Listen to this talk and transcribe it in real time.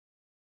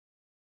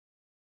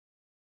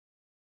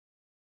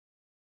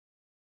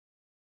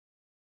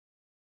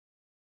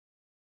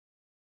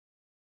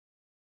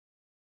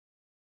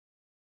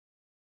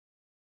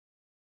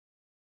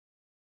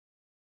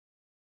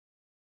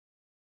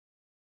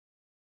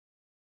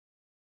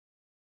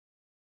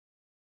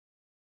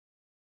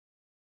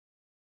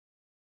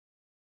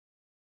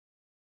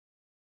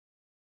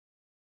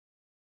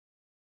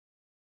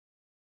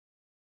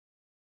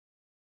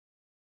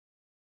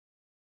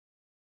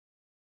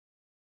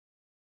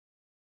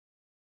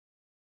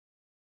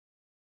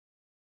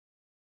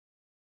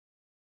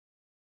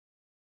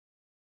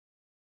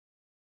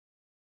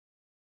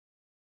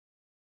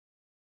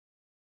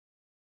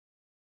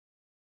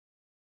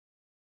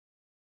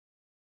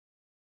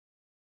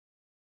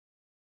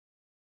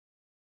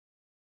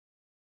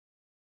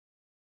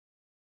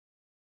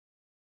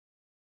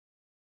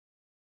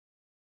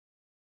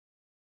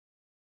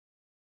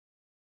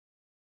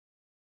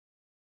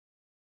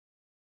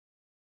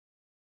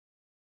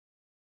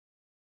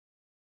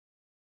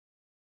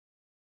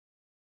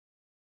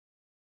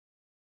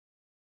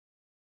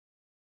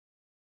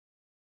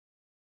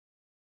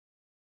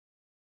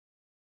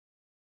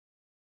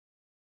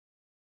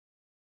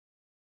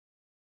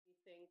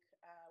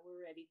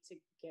we're ready to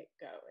get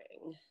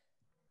going.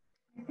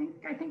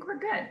 I think we're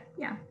good.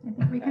 Yeah, I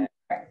think we can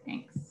start.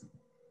 Thanks.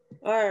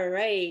 All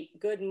right.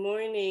 Good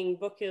morning,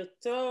 Boker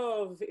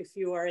Tov, if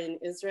you are in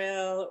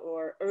Israel,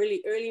 or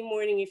early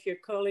morning if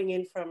you're calling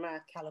in from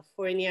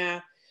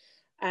California,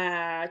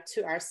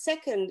 to our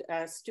second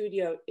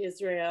Studio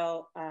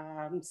Israel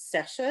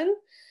session.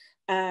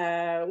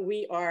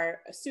 We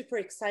are super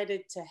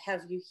excited to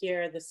have you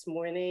here this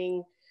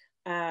morning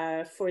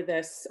for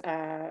this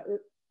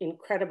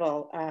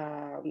incredible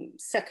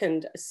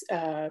second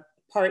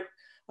part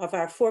of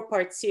our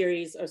four-part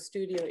series of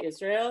Studio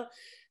Israel.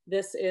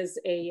 This is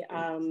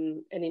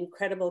an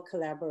incredible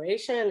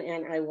collaboration,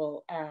 and I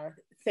will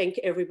thank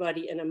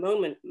everybody in a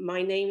moment.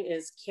 My name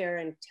is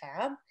Caron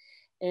Tabb,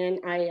 and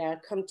I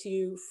come to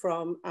you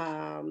from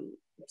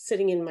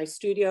sitting in my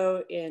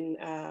studio in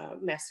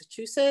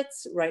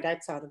Massachusetts, right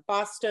outside of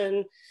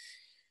Boston.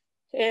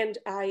 And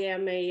I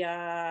am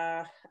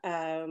a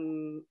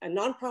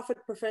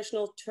nonprofit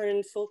professional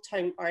turned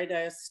full-time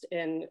artist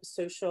and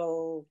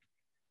social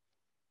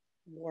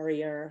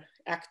warrior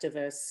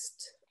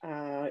activist,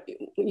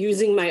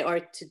 using my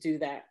art to do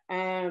that.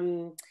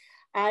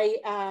 I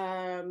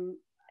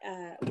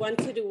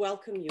wanted to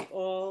welcome you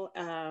all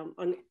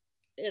on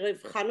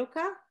Erev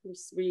Chanukah.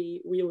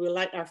 We will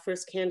light our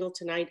first candle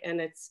tonight,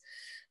 and it's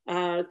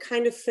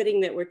kind of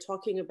fitting that we're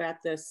talking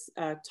about this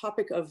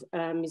topic of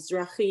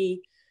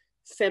Mizrahi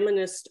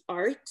feminist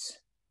art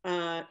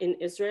in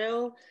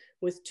Israel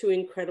with two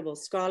incredible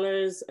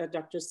scholars,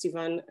 Dr.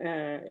 Sivan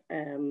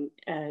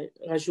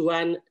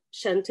Rajuan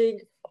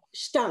Shtang,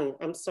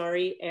 and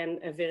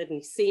Vered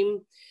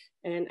Nissim,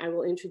 and I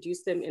will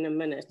introduce them in a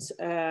minute.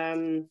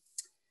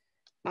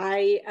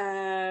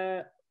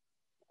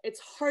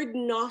 It's hard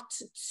not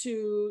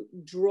to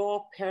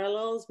draw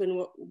parallels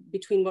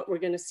between what we're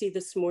going to see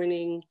this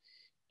morning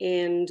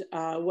and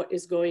what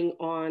is going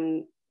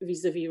on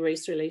vis-a-vis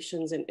race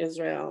relations in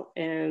Israel.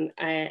 And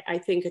I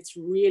think it's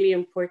really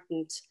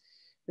important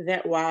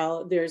that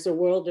while there's a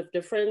world of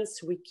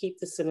difference, we keep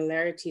the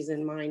similarities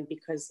in mind,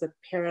 because the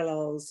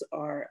parallels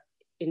are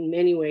in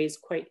many ways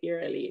quite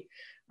eerily.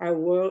 Our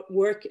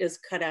work is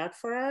cut out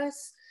for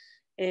us.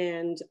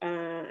 And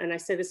I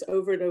say this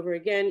over and over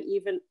again,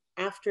 even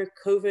after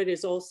COVID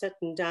is all said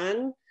and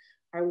done,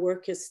 our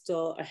work is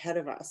still ahead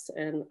of us.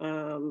 And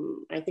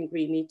I think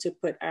we need to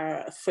put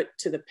our foot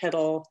to the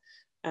pedal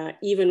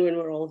even when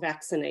we're all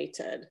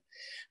vaccinated.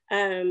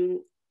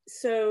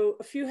 So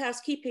a few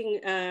housekeeping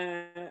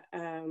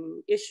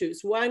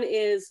issues. One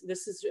is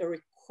this is a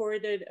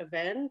recorded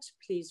event.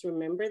 Please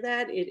remember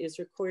that. It is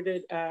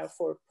recorded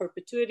for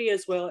perpetuity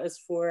as well as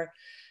for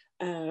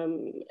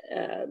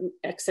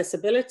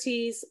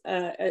accessibility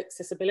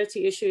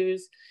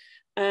issues.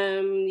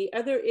 The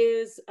other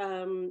is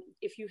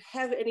if you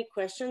have any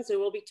questions, there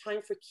will be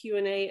time for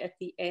Q&A at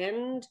the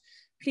end.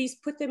 Please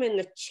put them in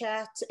the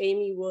chat.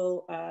 Amy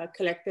will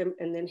collect them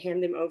and then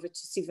hand them over to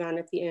Sivan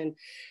at the end.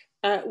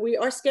 We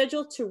are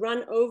scheduled to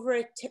run over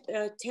at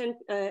 10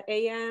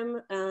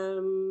 a.m.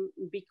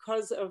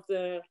 Because of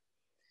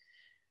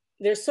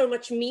there's so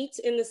much meat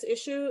in this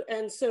issue.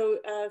 And so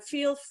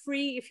feel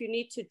free if you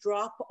need to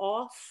drop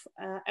off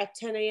at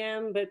 10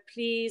 a.m. But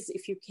please,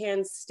 if you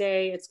can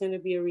stay, it's going to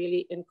be a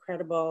really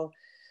incredible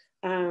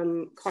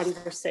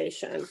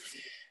conversation.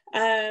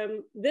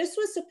 This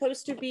was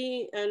supposed to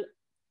be an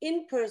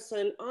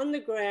in-person, on the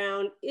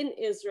ground, in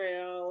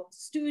Israel,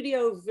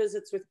 studio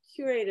visits with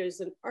curators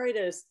and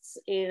artists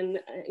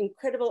and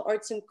incredible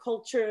arts and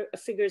culture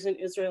figures in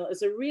Israel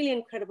is a really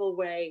incredible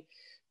way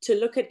to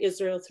look at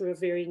Israel through a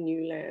very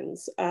new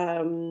lens.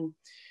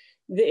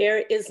 There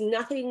is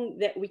nothing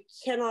that we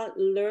cannot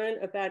learn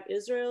about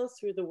Israel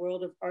through the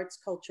world of arts,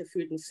 culture,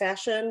 food, and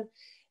fashion.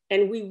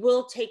 And we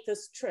will take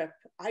this trip.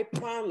 I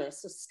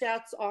promise, a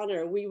Scout's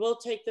honor, we will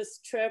take this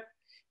trip,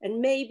 and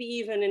maybe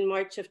even in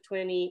March of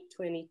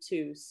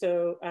 2022.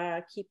 So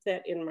keep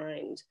that in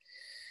mind.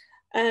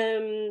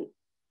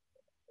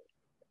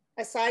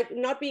 Aside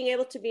not being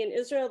able to be in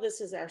Israel, this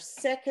is our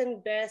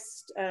second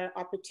best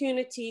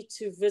opportunity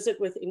to visit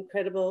with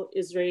incredible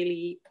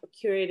Israeli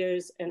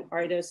curators and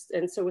artists.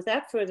 And so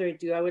without further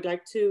ado, I would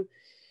like to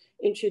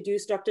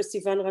introduce Dr.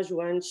 Sivan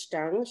Rajuan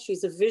Shtang.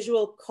 She's a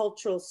visual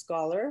cultural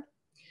scholar.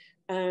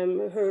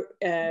 Her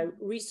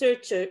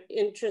research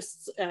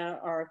interests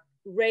are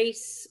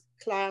race,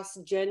 class,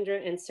 gender,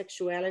 and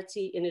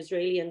sexuality in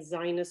Israeli and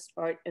Zionist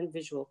art and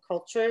visual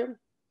culture.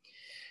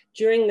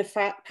 During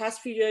the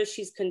past few years,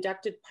 she's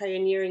conducted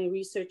pioneering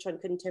research on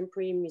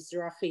contemporary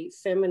Mizrahi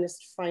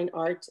feminist fine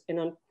art and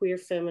on queer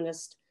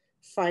feminist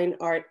fine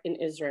art in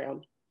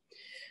Israel.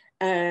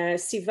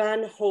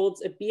 Sivan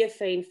holds a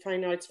BFA in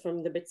fine arts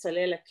from the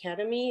Bezalel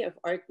Academy of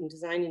Art and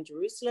Design in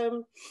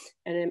Jerusalem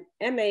and an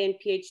MA and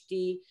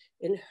PhD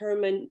in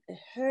hermeneutics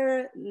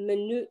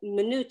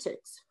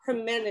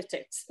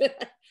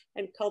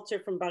and culture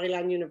from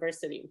Bar-Ilan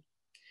University.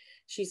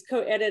 She's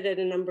co-edited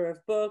a number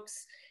of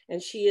books,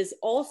 and she is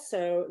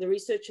also the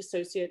research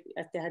associate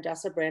at the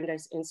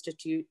Hadassah-Brandeis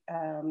Institute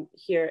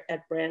here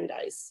at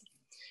Brandeis.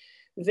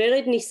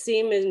 Vered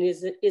Nissim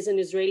is an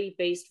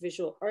Israeli-based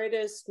visual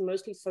artist,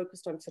 mostly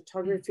focused on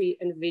photography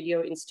and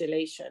video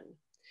installation.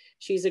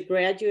 She's a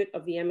graduate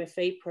of the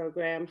MFA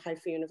program,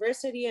 Haifa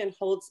University, and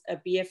holds a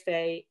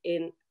BFA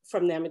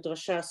from the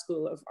Midrasha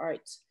School of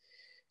Art.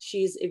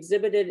 She's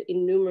exhibited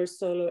in numerous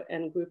solo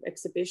and group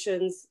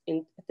exhibitions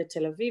at the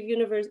Tel Aviv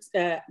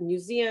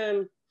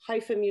Museum,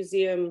 Haifa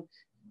Museum,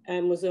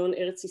 Museum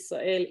Eretz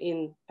Israel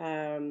in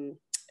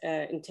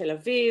Tel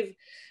Aviv.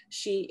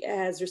 She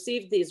has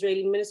received the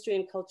Israeli Ministry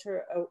and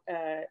Culture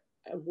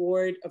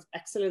Award of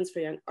Excellence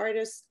for Young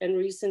Artists, and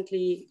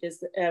recently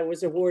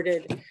was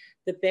awarded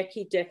the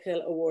Becky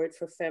Deckel Award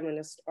for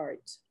Feminist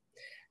Art.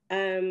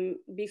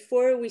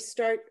 Before we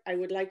start, I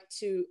would like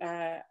to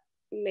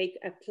make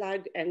a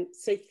plug and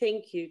say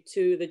thank you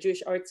to the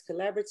Jewish Arts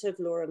Collaborative.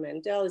 Laura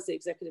Mandel is the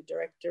executive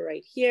director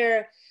right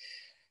here.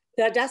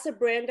 The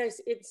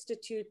Hadassah-Brandeis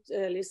Institute,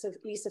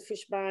 Lisa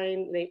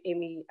Fishbein,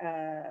 Amy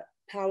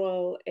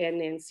Powell, and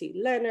Nancy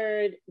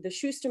Leonard, the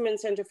Schusterman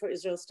Center for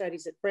Israel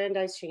Studies at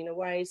Brandeis, Shana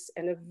Weiss,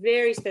 and a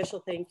very special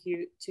thank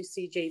you to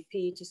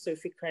CJP, to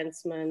Sophie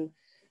Kranzman,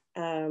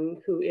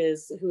 who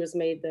has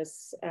made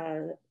this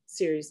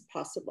series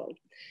possible.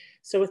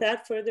 So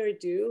without further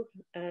ado,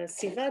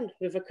 Sivan,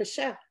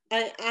 bivakasha.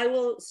 I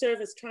will serve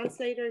as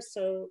translator,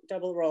 so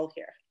double role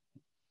here.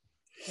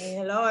 Hey,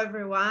 hello,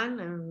 everyone.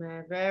 I'm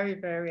very,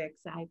 very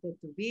excited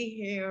to be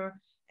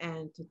here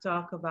and to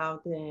talk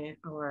about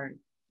our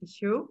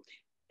issue.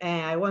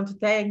 I want to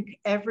thank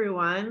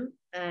everyone,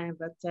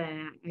 but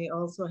I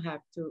also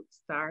have to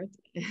start.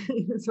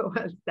 So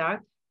I'll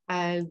start.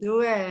 I'll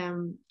do a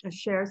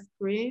share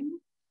screen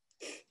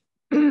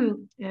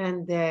and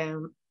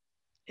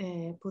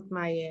put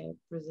my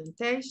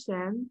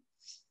presentation.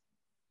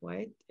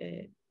 Wait,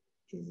 is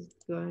it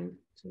going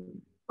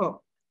to?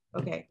 Oh,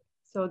 okay.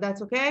 So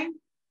that's okay.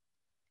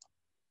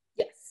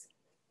 Yes.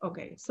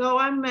 Okay. So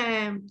I'm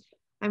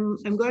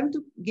going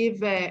to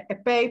give a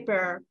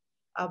paper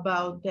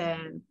about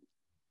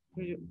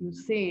you'll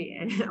see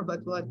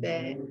about what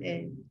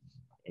in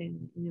a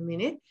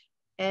minute.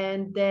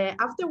 And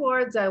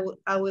afterwards, I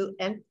will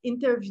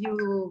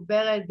interview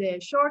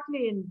Vered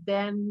shortly, and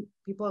then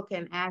people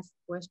can ask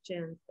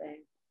questions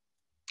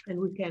and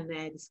we can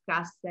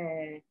discuss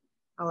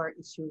our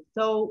issue.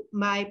 So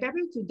my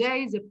paper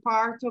today is a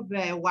part of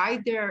a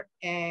wider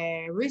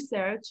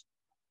research,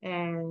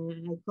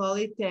 and I call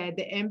it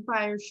The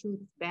Empire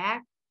Shoots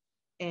Back,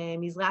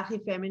 Mizrahi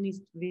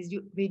Feminist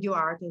Video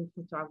Art and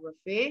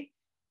Photography.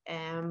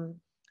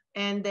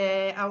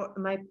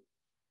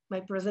 My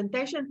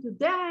presentation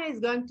today is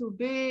going to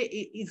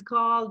be,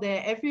 called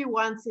Every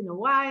Once in a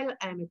While,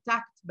 I'm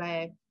Attacked by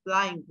a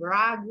Flying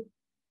Rug,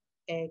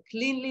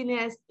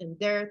 Cleanliness and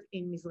Dirt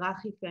in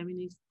Mizrahi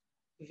Feminist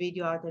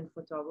Video Art and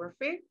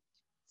Photography.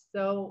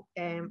 So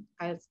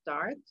I'll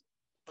start,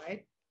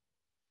 right?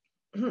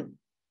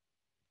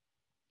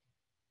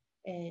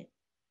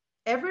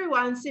 Every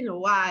once in a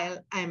while,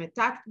 I'm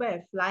attacked by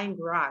a flying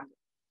rug,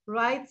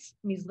 writes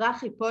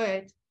Mizrahi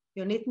poet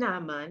Yonit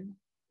Naaman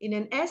in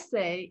an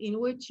essay in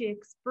which she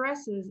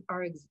expresses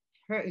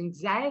her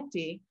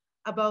anxiety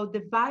about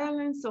the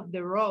violence of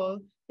the role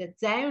that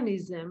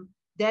Zionism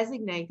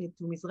designated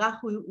to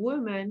Mizrahi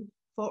women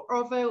for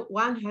over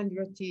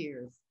 100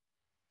 years,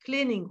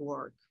 cleaning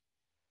work.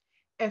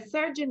 A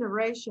third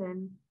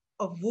generation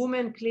of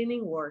women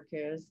cleaning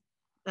workers,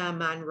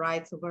 Naaman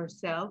writes of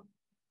herself,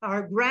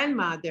 our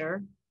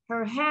grandmother,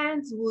 her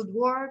hands would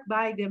work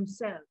by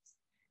themselves,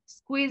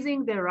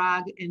 squeezing the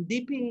rug and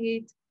dipping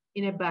it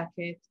in a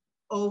bucket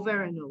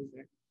over and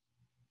over.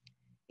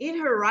 In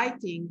her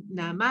writing,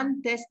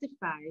 Naaman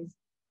testifies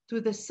to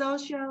the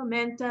social,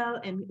 mental,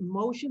 and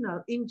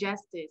emotional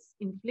injustice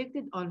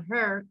inflicted on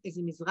her as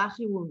a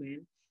Mizrahi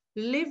woman,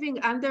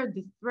 living under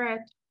the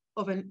threat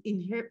of an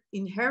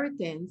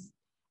inheritance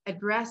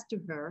addressed to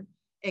her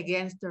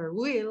against her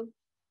will,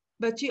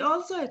 but she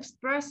also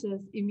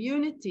expresses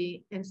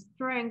immunity and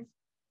strength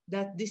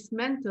that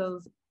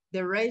dismantles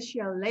the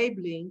racial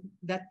labeling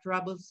that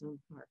troubles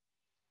her.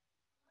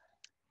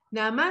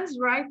 Naaman's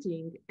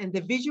writing and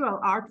the visual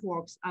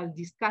artworks I'll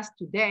discuss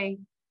today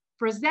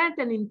present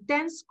an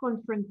intense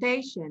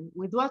confrontation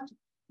with what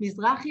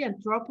Mizrahi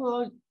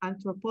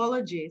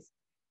anthropologist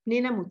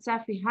Pnina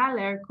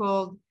Mutsafi-Haller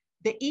called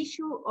the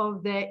issue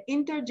of the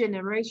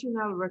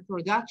intergenerational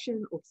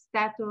reproduction of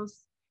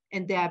status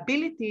and the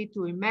ability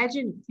to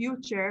imagine a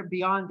future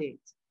beyond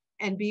it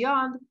and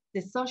beyond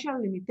the social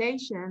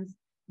limitations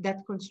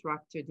that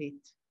constructed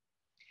it.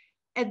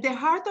 At the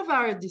heart of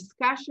our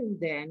discussion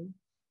then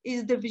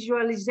is the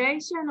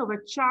visualization of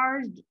a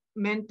charged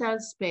mental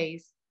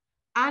space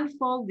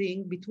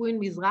unfolding between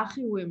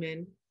Mizrahi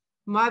women,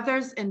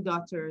 mothers and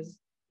daughters,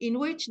 in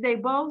which they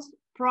both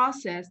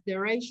process the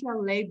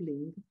racial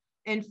labeling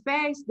and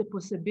face the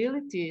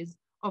possibilities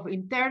of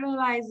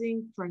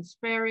internalizing,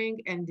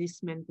 transferring, and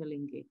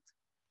dismantling it.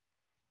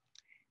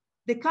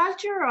 The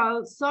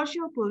cultural,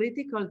 social,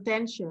 political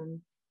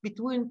tension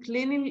between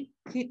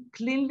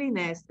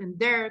cleanliness and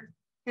dirt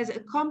has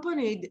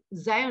accompanied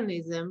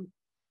Zionism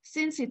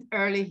since its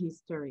early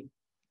history.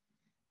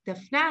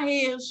 Tefna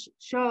Hirsch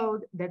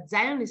showed that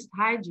Zionist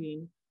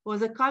hygiene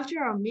was a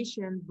cultural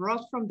mission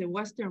brought from the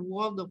Western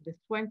world of the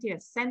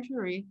 20th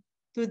century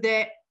to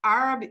the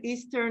Arab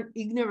Eastern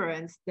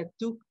ignorance that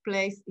took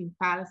place in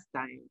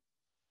Palestine.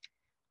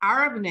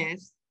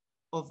 Arabness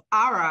of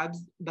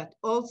Arabs, but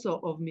also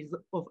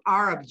of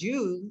Arab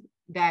Jews,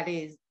 that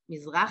is,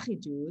 Mizrahi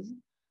Jews,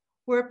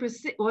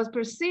 was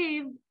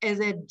perceived as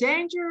a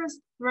dangerous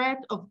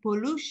threat of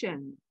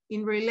pollution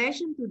in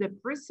relation to the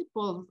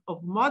principles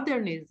of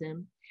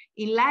modernism,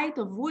 in light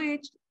of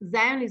which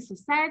Zionist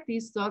society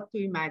sought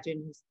to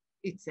imagine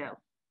itself.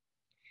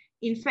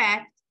 In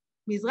fact,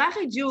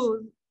 Mizrahi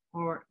Jews,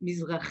 or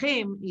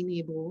Mizrahim in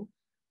Hebrew,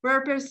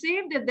 were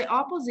perceived as the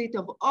opposite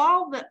of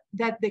all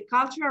that the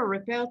cultural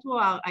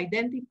repertoire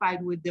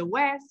identified with the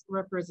West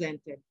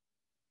represented.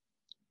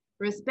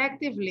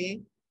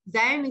 Respectively,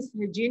 Zionist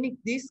hygienic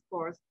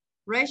discourse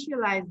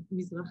racialized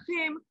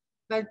Mizrahim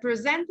by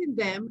presenting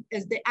them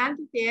as the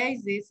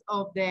antithesis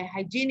of the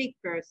hygienic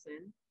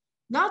person,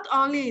 not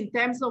only in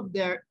terms of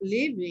their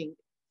living,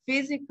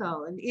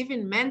 physical, and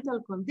even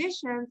mental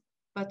conditions,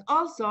 but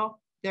also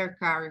their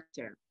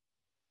character.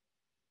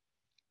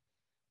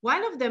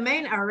 One of the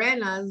main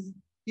arenas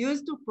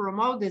used to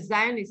promote the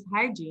Zionist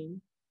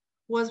hygiene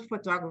was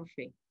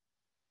photography.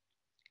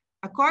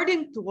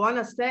 According to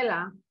Rona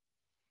Sela,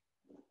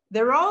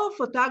 the role of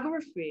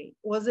photography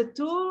was a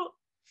tool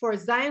for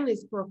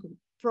Zionist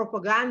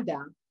propaganda,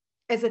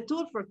 as a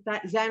tool for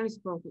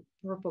Zionist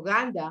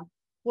propaganda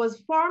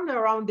was formed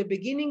around the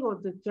beginning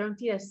of the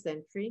 20th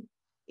century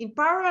in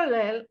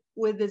parallel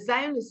with the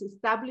Zionist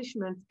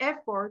establishment's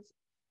efforts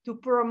to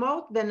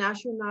promote the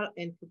national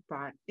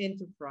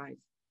enterprise.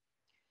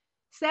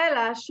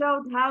 Sela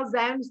showed how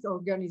Zionist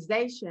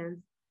organizations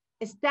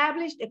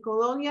established a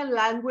colonial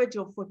language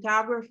of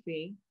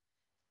photography,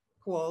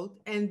 quote,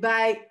 and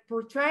by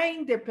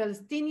portraying the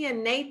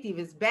Palestinian native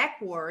as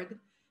backward,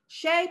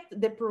 shaped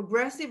the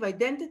progressive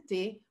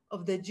identity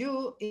of the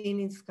Jew in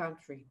his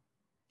country.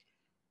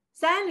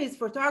 Zionist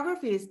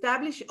photography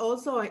established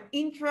also an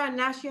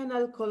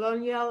intra-national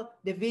colonial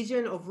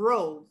division of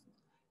roles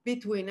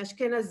between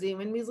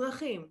Ashkenazim and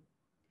Mizrahim.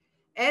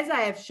 As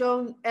I have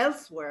shown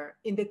elsewhere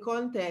in the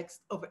context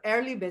of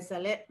early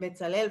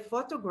Bezalel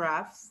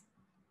photographs,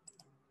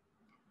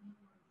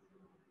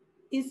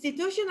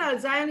 institutional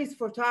Zionist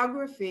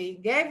photography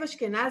gave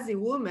Ashkenazi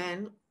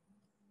women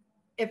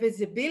a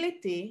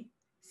visibility,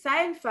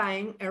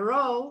 signifying a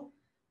role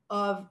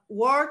of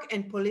work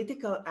and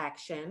political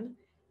action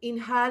in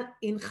Hannah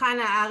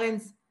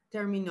Arendt's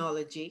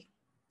terminology,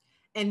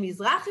 and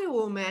Mizrahi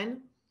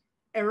women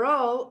a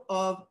role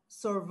of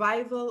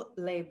survival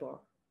labor.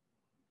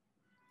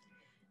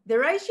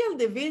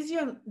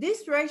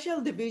 This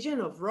racial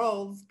division of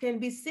roles can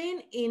be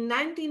seen in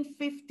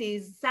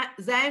 1950s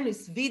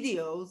Zionist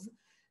videos,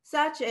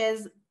 such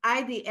as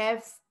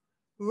IDF's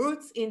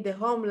Roots in the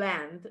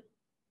Homeland.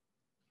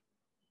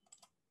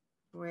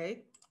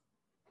 Wait.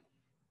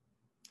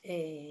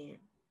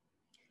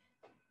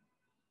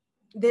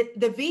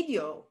 The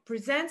video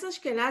presents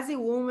Ashkenazi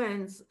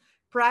women's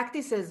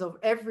practices of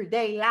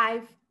everyday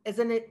life as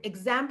an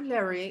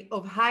exemplary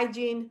of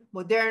hygiene,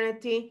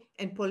 modernity,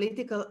 and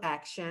political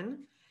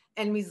action,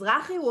 and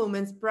Mizrahi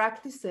women's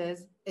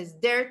practices as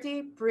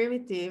dirty,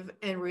 primitive,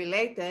 and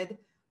related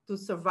to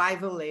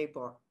survival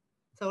labor.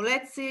 So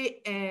let's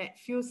see a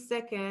few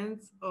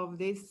seconds of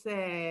this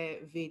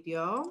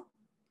video.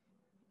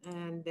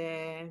 And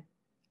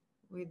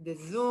with the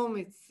Zoom,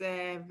 it's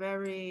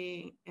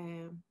very,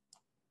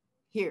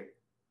 here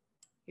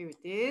it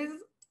is.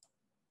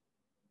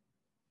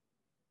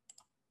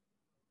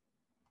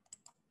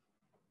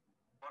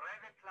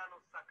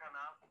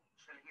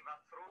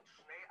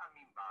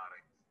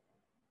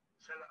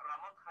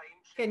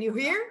 Can you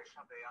hear?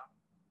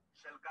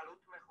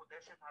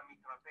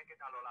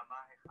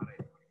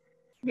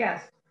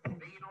 Yes.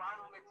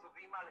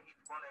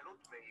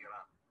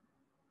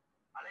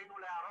 עלינו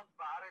להראות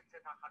בארץ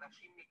את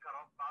החדשים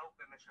מקרוב באו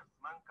במשך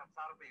זמן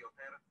קצר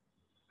ביותר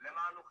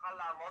למען נוכל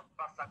לעמוד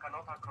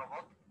בסכנות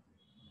הקרובות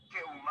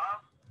כאומה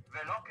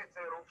ולא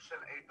כצירוף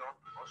של עדות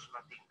או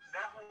שבטים.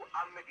 זהו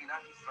עם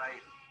מדינת ישראל,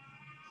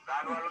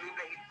 ואנו עלולים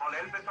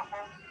להתבולל בתוכו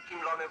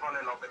אם לא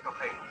נבוללו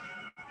בתוכנו.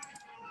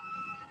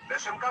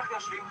 לשם כך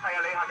יושבים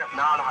חיילי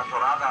הגדנ"ע על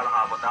התורה ועל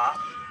העבודה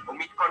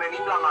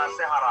ומתכוננים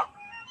למעשה הרב,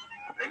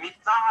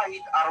 למבצע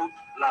ההתערות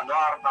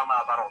לנוער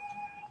במעברות.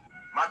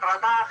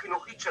 מטרתה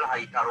החינוכית של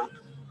ההתערות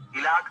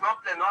היא להקנות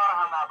לנוער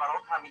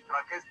המעברות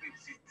המתרכז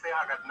בבסיסי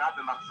הגדנ"ע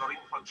במחזורים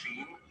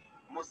חודשיים,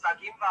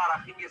 מושגים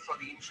וערכים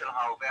יסודיים של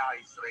ההווה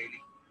הישראלי.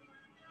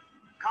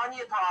 כאן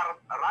יתואר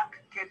רק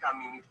קטע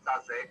ממבצע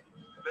זה,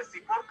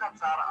 וסיפור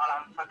קצר על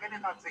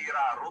המפקדת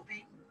הצעירה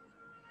רותי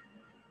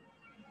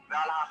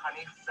ועל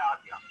החניך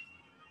סעדיה.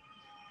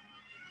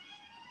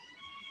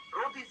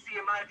 רותי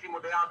סיימה את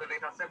לימודיה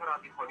בבית הספר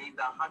התיכוני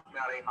באחת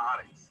מערי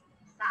הארץ.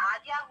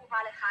 סעדיה הובא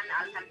לכאן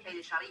על כנפי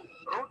נשרים.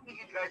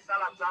 רותי התגייסה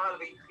לצה"ל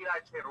והתחילה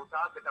את שירותה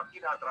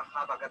בתפקיד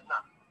ההדרכה בגדנ"ע.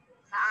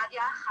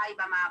 סעדיה חי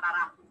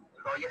במעברה.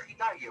 לא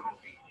יחידה היא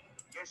רותי,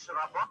 יש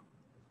רבות.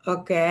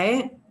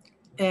 Okay,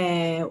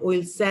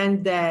 We'll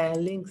send the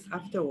links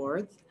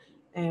afterwards.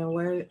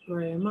 Where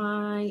am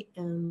I?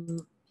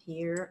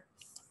 Here.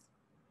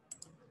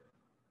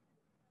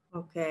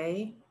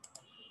 Okay.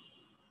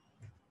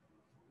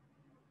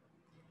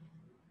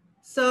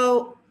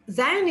 So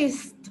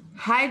Zionist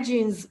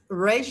hygiene's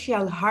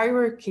racial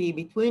hierarchy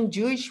between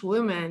Jewish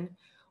women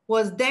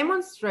was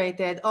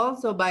demonstrated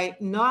also by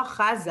Noah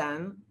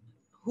Chazan,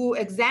 who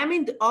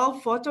examined all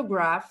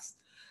photographs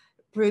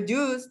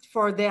produced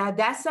for the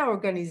Hadassah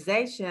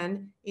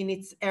organization in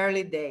its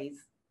early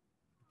days.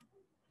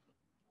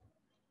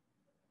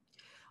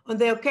 On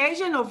the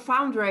occasion of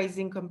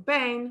fundraising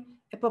campaign,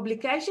 a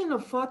publication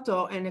of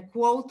photo and a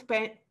quote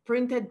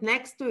printed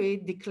next to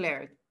it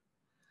declared,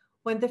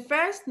 "When the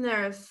first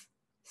nurse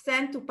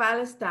sent to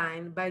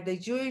Palestine by the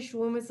Jewish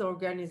Women's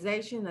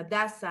Organization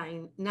Hadassah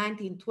in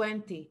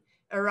 1920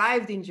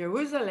 arrived in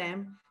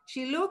Jerusalem,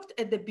 she looked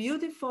at the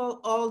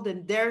beautiful, old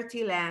and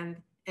dirty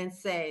land and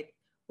said,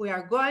 'We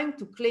are going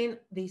to clean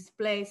this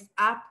place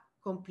up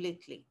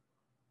completely.'"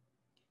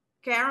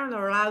 Caron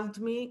allowed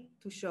me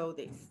to show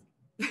this.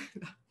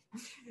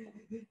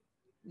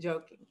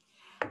 Joking.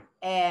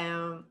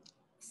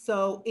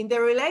 So in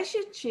the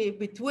relationship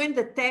between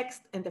the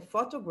text and the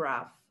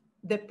photograph,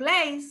 the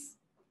place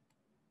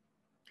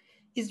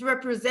is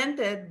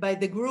represented by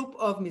the group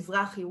of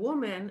Mizrahi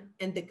women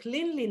and the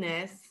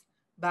cleanliness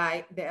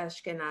by the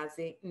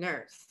Ashkenazi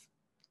nurse.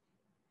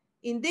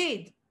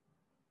 Indeed,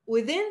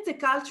 within the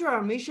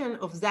cultural mission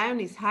of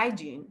Zionist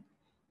hygiene,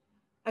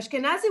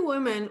 Ashkenazi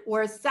women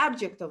were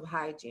subject of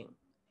hygiene.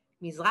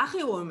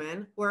 Mizrahi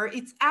women were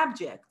its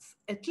objects,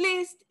 at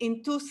least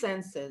in two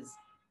senses: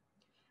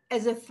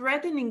 as a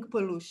threatening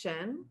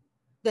pollution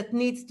that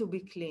needs to be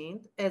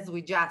cleaned, as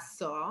we just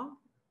saw,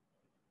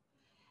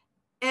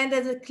 and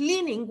as a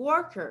cleaning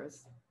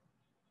workers.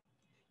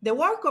 The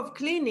work of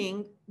cleaning,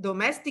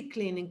 domestic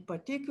cleaning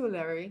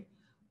particularly,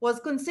 was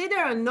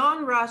considered a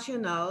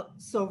non-rational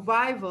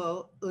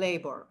survival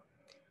labor.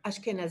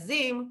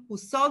 Ashkenazim, who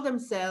saw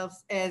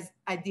themselves as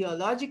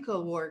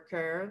ideological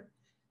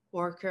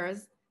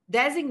workers,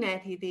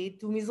 designated it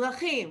to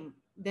Mizrahim,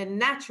 the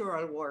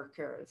natural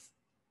workers.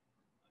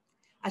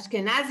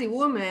 Ashkenazi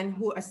women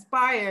who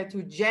aspire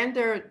to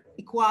gender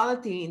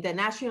equality in the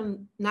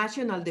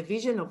national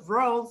division of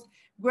roles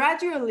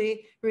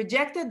gradually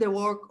rejected the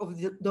work of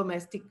the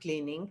domestic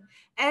cleaning,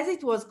 as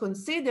it was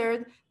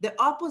considered the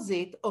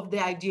opposite of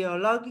the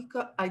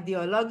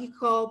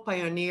ideological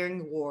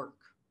pioneering work.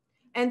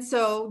 And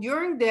so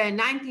during the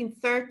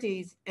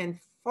 1930s and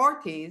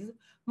 40s,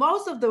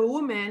 most of the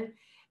women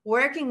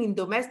working in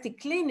domestic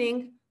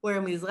cleaning were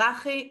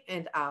Mizrahi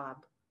and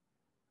Arab.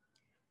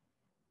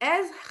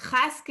 As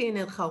Chaskin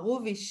and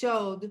Haruvi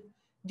showed,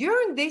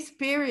 during this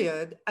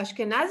period,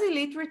 Ashkenazi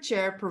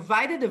literature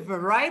provided a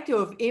variety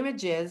of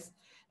images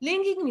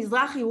linking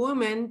Mizrahi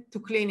women to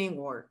cleaning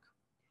work.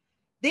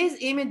 These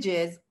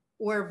images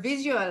were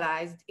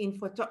visualized in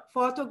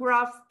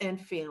photographs and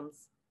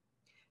films.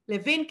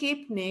 Levin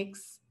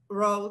Kipniks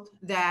wrote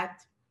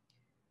that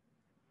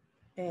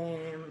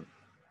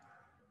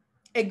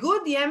a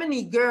good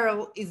Yemeni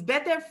girl is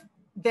better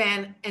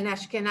than an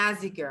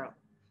Ashkenazi girl.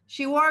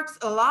 She works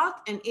a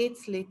lot and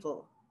eats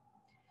little.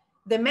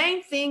 The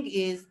main thing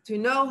is to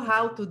know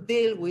how to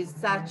deal with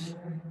such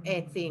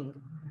a thing.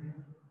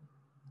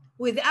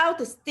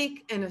 Without a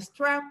stick and a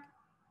strap,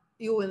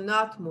 you will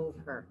not move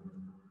her.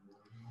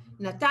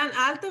 Natan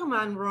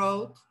Alterman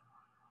wrote,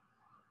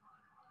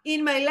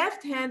 "In my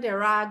left hand, a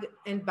rag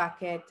and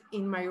bucket.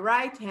 In my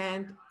right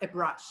hand, a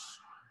brush.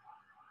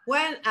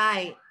 When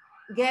I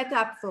get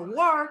up for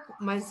work,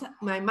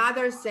 my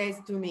mother says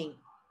to me,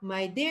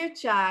 'My dear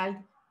child,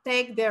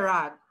 take the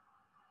rag.'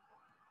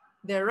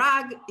 The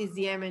rag is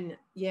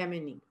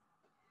Yemeni."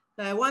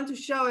 So I want to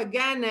show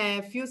again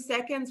a few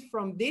seconds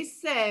from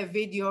this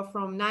video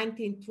from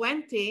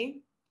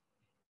 1920.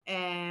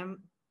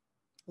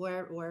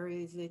 Where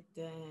is it?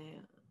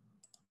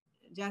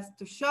 Just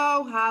to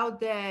show how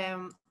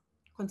the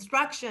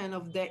construction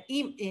of the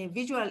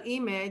visual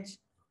image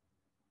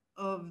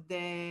of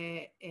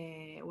the,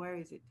 where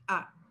is it?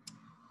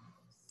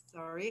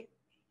 Sorry,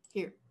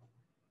 here.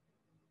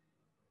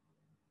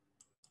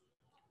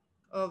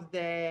 Of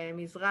the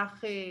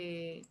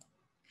Mizrahi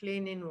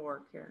cleaning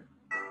worker.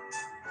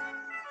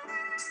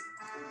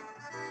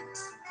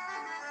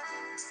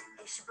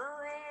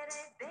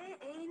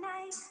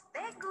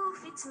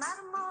 בגופי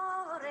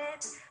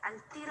צמרמורת, אל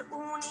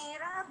תראוני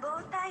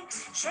רבותיי,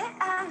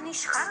 שאני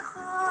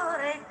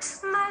שחרחורת,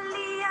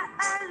 מלי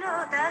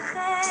העלות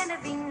אכן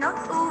וינות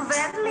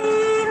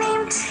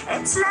וברלינים,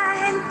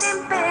 אצלהם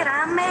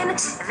טמפרמנט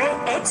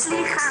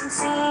ואצלי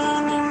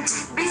חמסינים,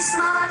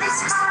 בשמאל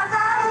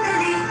אסחבק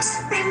לי,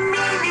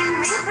 במילים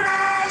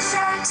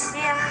נברשת,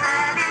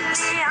 יחלי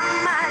לי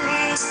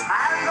עמלי,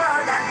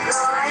 עבודה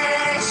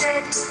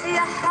גועשת,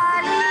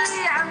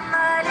 יחלי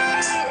עמלי,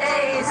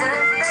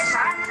 איזה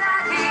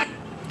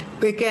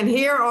We can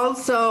hear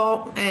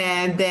also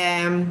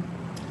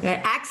the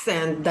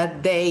accent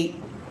that they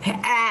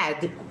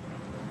add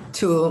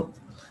to,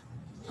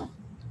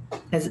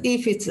 as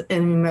if it's a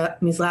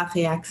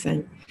Mizrahi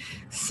accent.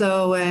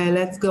 So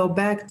let's go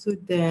back to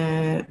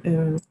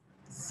the,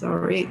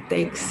 sorry, it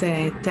takes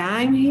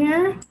time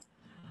here.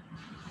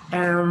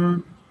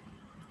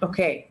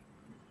 Okay.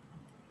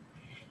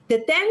 The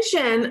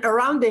tension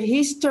around the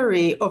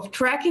history of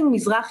tracking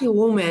Mizrahi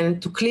women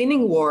to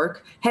cleaning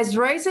work has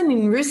risen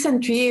in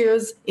recent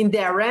years in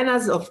the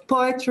arenas of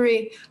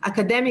poetry,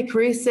 academic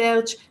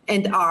research,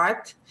 and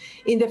art,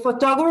 in the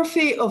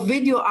photography of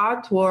video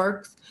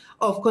artworks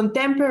of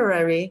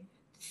contemporary,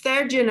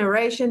 third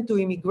generation to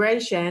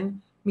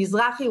immigration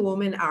Mizrahi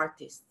women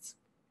artists.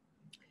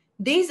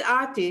 These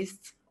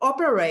artists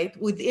operate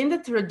within the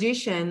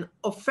tradition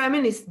of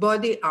feminist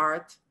body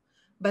art,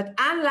 but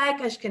unlike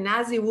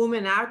Ashkenazi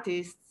women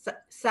artists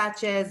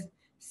such as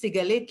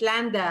Sigalit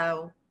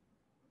Landau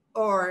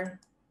or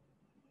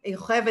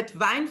Yocheved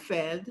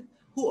Weinfeld,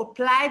 who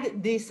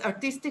applied this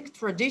artistic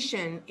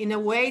tradition in a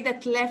way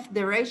that left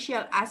the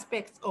racial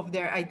aspects of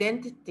their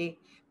identity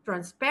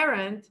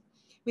transparent,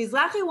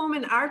 Mizrahi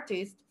women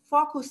artists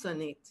focus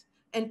on it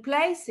and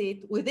place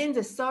it within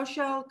the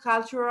social,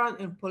 cultural,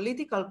 and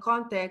political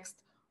context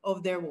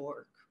of their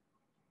work.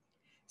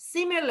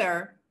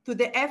 Similar to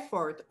the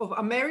effort of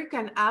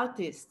American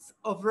artists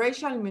of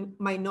racial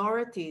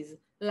minorities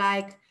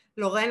like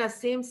Lorena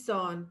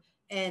Simpson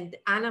and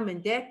Anna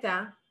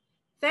Mendetta,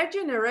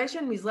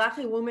 third-generation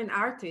Mizrahi women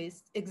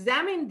artists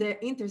examine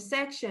the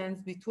intersections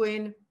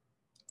between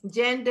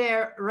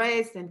gender,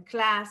 race, and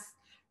class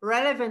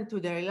relevant to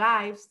their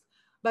lives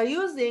by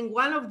using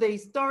one of the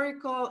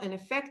historical and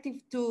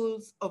effective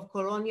tools of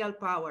colonial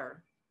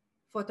power,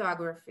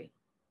 photography.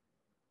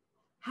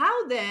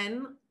 How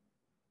then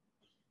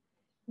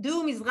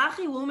do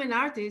Mizrahi women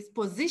artists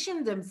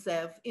position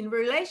themselves in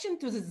relation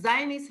to the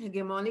Zionist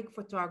hegemonic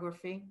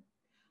photography?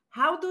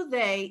 How do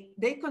they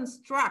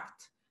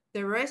construct the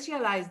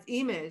racialized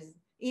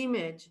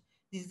image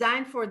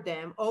designed for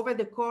them over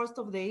the course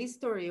of the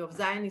history of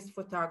Zionist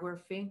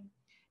photography?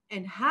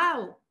 And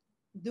how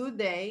do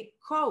they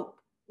cope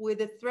with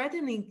the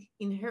threatening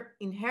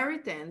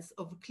inheritance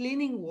of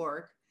cleaning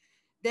work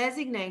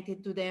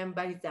designated to them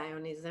by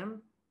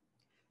Zionism?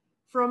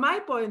 From my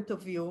point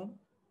of view,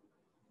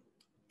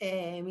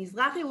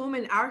 Mizrahi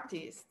women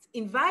artists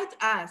invite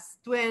us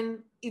to an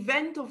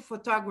event of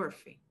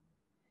photography.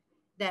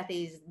 That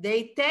is,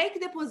 they take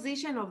the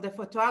position of the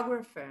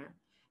photographer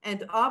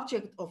and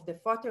object of the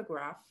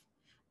photograph.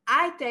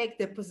 I take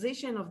the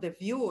position of the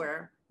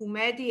viewer who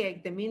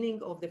mediate the meaning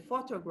of the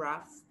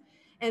photographs.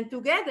 And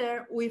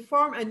together we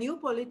form a new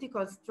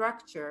political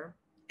structure,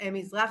 a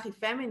Mizrahi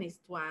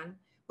feminist one,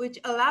 which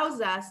allows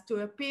us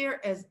to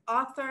appear as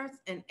authors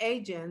and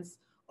agents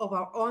of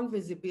our own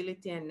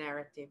visibility and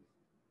narrative.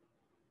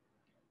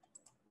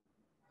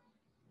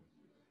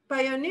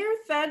 Pioneer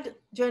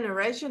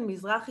third-generation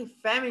Mizrahi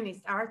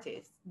feminist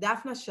artist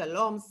Daphna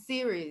Shalom's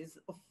series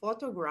of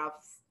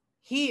photographs,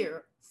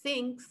 Here,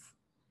 Thinks,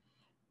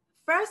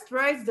 first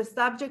raised the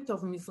subject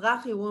of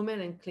Mizrahi women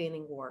and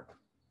cleaning work.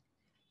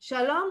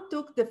 Shalom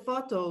took the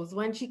photos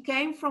when she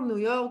came from New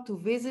York to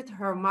visit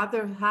her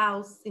mother's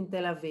house in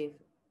Tel Aviv.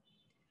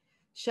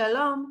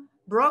 Shalom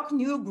broke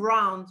new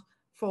ground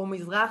for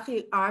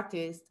Mizrahi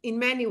artists in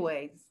many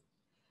ways.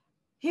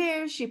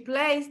 Here she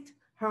placed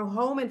her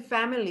home and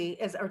family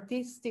as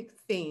artistic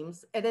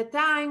themes at a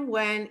time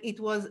when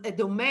it was a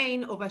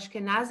domain of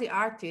Ashkenazi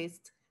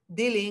artists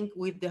dealing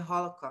with the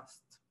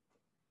Holocaust.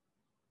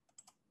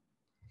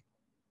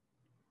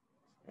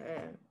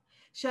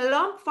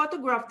 Shalom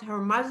photographed her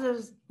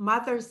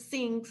mother's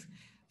sinks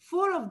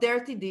full of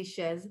dirty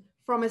dishes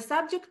from a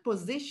subject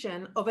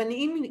position of an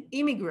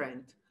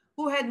immigrant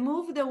who had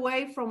moved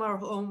away from her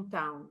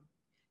hometown.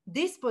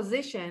 This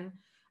position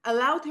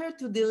allowed her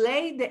to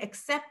delay the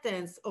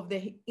acceptance of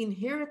the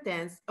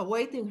inheritance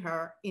awaiting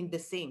her in the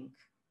sink.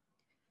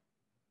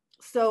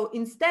 So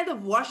instead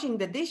of washing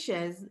the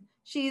dishes,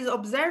 she is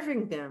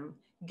observing them,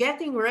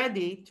 getting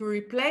ready to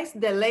replace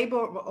the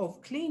labor of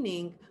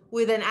cleaning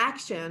with an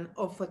action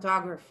of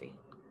photography.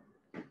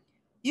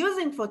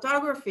 Using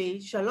photography,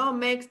 Shalom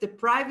makes the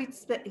private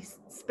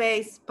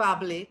space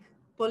public,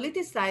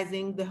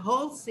 politicizing the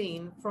whole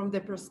scene from the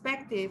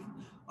perspective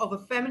of a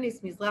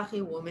feminist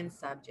Mizrahi woman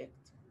subject.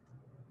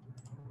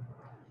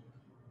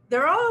 The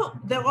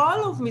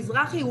role of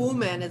Mizrahi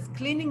women as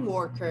cleaning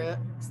worker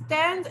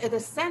stands at the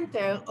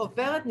center of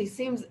Vered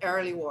Nissim's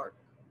early work.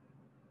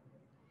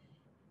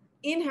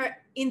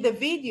 In the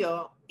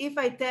video, If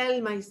I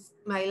Tell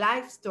My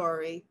Life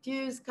Story,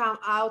 Tears Come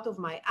Out of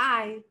My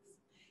Eyes,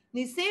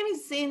 Nissim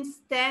is seen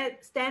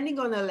standing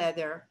on a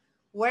ladder,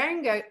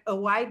 wearing a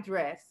white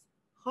dress,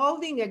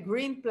 holding a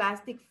green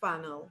plastic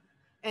funnel,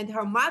 and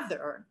her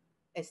mother,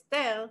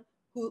 Esther,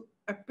 who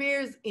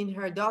appears in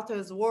her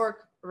daughter's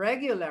work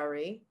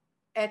regularly,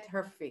 at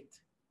her feet.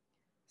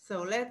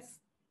 So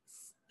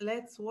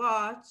let's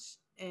watch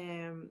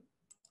a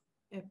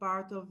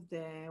part of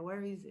the,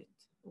 where is it?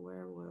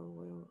 Where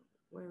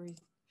is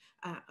it?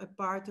 A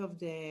part of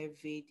the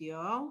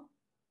video.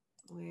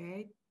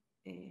 Wait,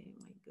 my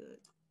God.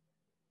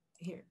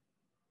 Here.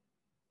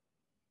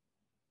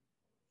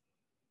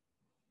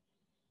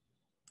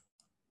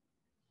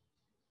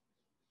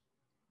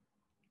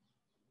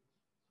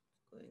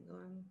 going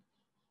on?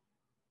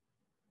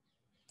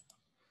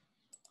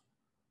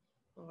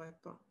 קורה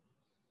פה.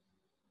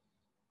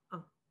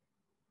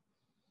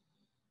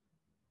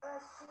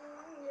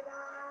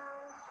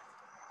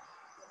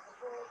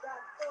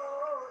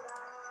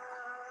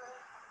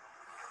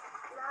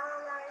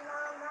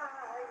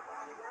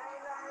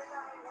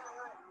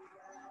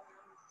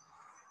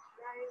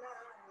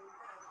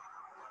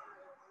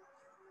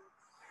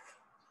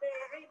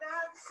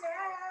 בעינת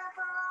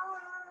שבע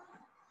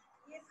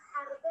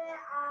יבחר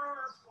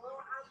בעפו,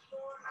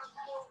 עפו,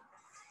 עפו,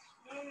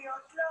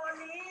 להיות לו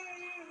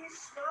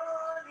לשלו,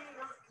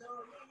 להיות לו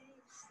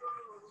לשלו,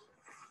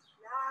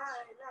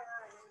 לי, לי,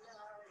 לי.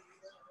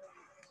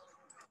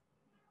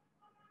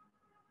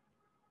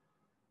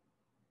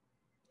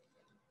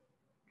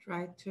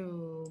 Try to...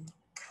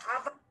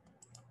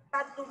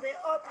 עבדנו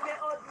מאוד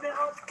מאוד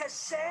מאוד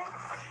קשה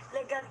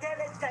לגדל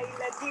את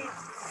הילדים.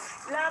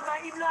 למה?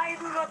 אם לא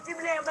היינו נותנים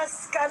להם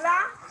השכלה,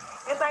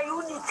 הם היו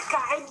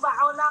נתקעים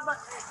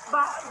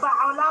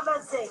בעולם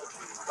הזה.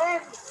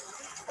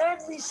 אין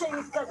מי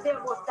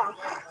שיקדם אותם.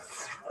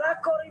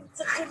 רק הורים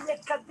צריכים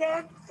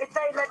לקדם את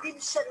הילדים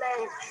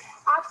שלהם.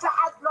 אף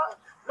אחד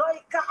לא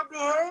ייקח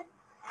מהם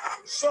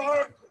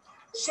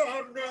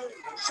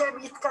שהם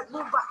יתקדמו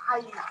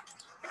בחיים.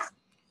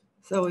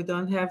 So we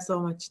don't have so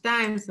much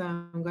time, so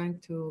I'm going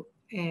to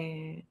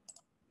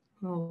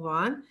move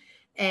on.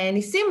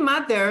 Nissim's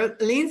mother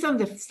leans on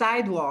the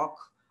sidewalk,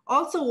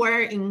 also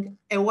wearing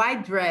a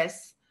white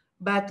dress,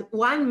 but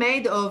one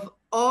made of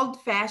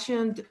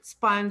old-fashioned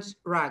sponge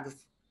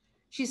rugs.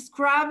 She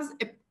scrubs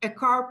a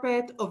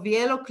carpet of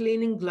yellow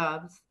cleaning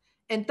gloves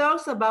and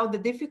talks about the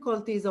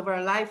difficulties of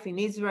her life in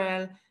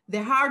Israel,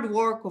 the hard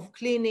work of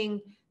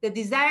cleaning, the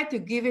desire to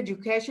give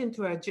education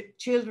to her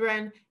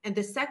children, and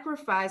the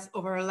sacrifice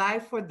of her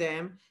life for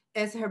them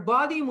as her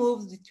body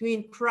moves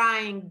between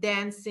crying,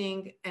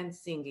 dancing, and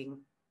singing.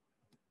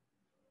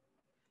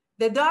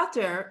 The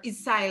daughter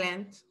is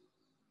silent,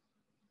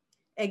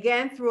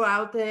 again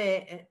throughout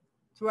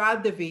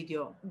the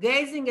video,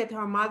 gazing at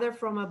her mother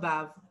from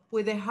above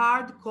with a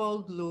hard,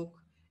 cold look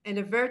and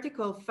a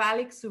vertical,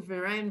 phallic,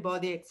 sovereign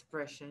body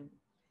expression.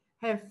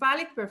 Her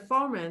phallic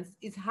performance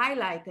is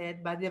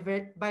highlighted by the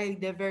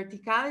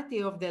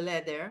verticality of the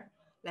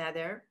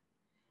ladder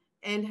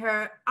and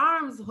her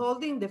arms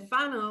holding the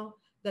funnel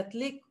that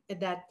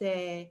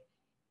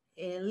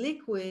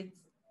liquids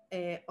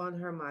on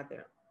her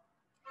mother.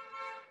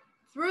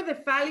 Through the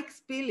phallic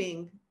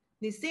spilling,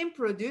 Nissim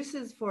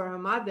produces for her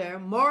mother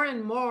more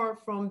and more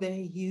from the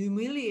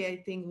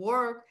humiliating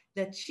work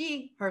that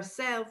she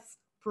herself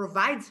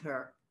provides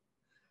her.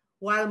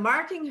 While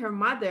marking her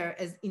mother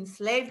as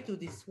enslaved to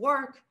this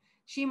work,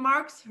 she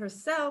marks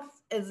herself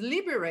as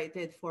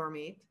liberated from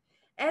it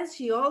as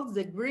she holds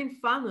the green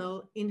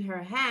funnel in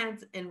her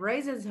hands and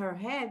raises her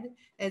head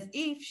as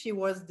if she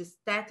was the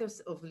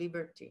status of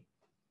liberty.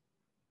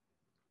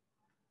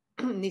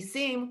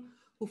 Nissim,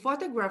 who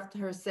photographed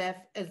herself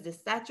as the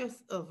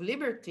status of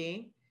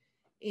liberty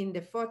in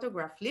the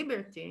photograph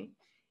Liberty,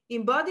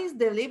 embodies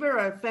the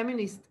liberal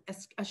feminist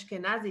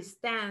Ashkenazi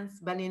stance,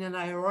 but in an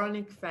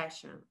ironic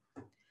fashion.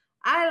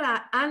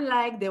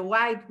 Unlike the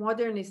white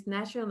modernist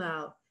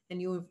national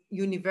and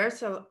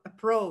universal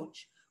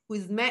approach,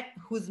 whose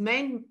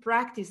main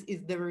practice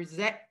is the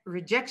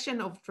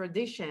rejection of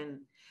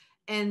tradition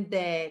and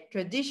the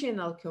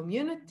traditional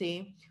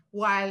community,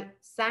 while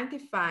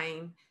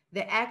sanctifying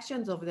the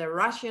actions of the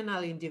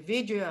rational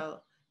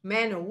individual,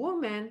 man or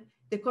woman,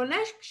 the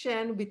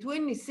connection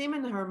between Nissim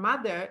and her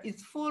mother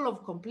is full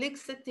of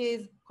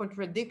complexities,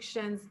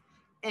 contradictions,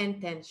 and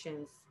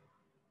tensions.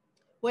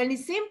 When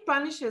Nissim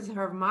punishes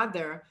her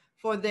mother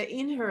for the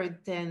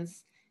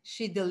inheritance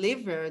she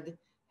delivered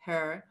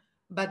her,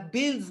 but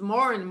builds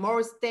more and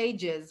more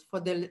stages for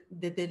the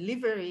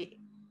delivery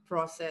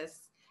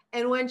process,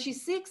 and when she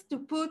seeks to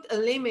put a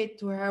limit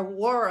to her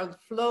world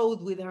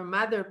flowed with her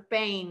mother's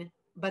pain,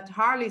 but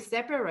hardly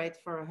separate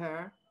from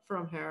her,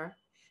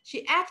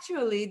 she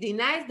actually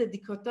denies the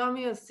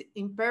dichotomous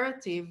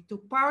imperative to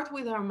part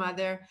with her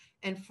mother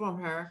and from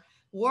her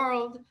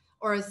world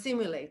or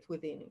assimilate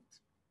within it.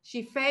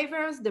 She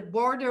favors the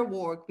border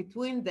work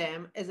between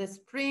them as a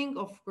spring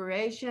of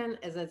creation,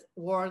 as a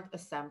world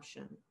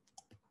assumption.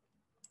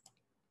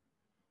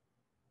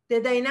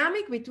 The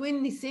dynamic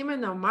between Nissim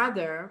and her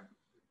mother,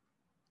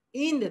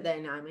 in the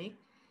dynamic,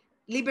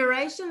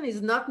 liberation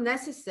is not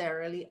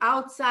necessarily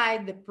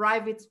outside the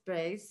private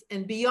space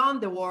and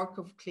beyond the work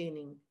of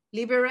cleaning.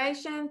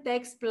 Liberation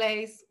takes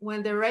place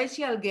when the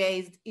racial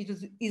gaze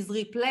is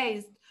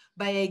replaced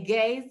by a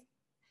gaze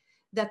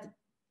that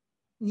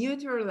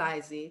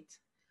neutralizes it,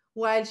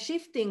 while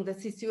shifting the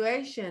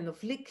situation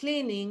of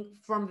cleaning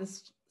from the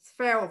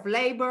sphere of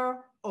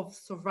labor, of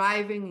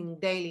surviving in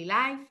daily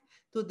life,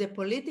 to the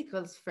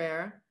political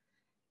sphere,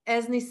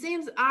 as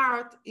Nissim's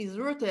art is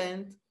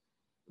rooted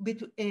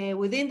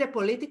within the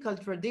political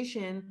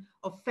tradition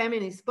of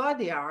feminist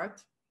body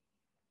art.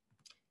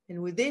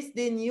 And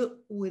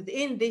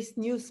within this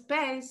new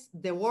space,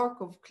 the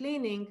work of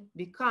cleaning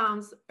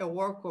becomes a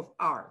work of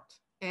art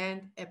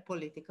and a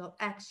political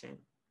action.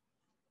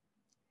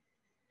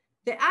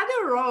 The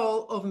other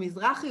role of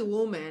Mizrahi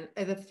women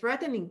as a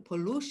threatening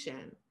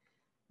pollution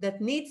that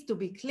needs to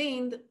be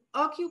cleaned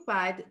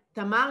occupied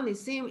Tamar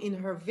Nissim in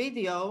her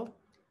video,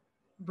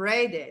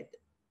 Braided,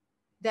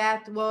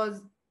 that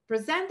was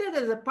presented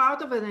as a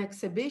part of an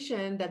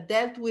exhibition that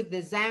dealt with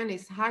the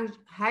Zionist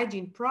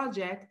hygiene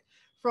project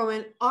from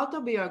an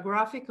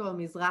autobiographical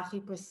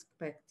Mizrahi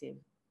perspective.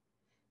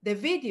 The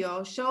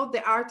video showed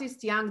the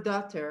artist's young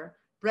daughter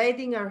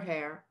braiding her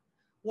hair,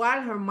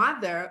 while her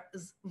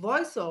mother's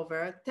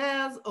voiceover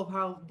tells of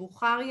her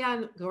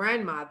Bukharian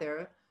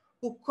grandmother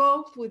who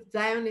coped with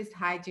Zionist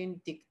hygiene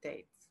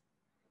dictates.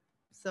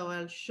 So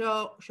I'll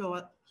show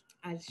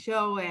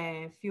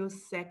a few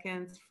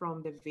seconds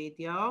from the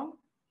video,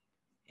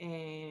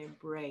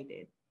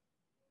 Braided.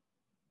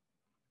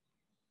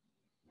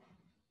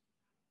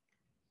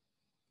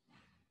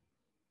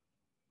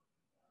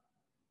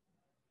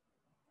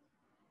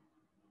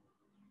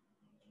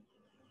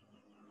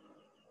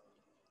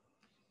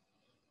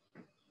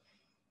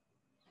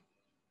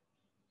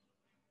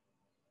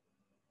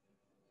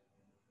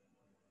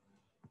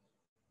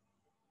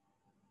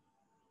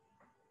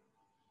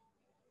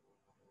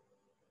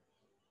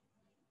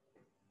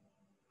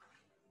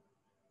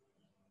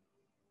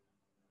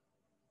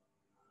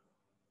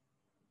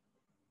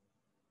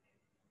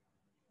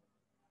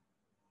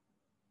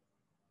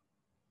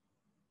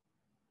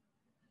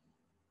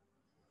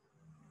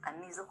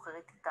 אני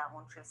זוכרת את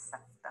הארון של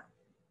סבתא,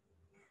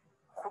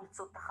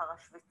 חולצות תחרה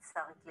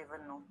שוויצרית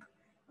לבנות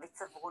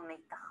וצברוני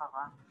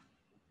תחרה,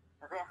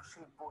 ריח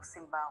של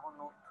בושם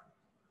בארונות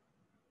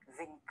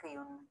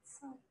וניקיון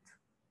עצמית.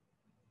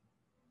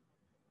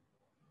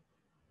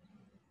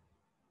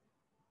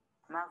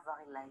 מה עבר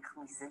אלייך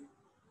מזה?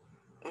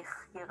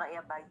 איך ייראה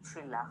הבית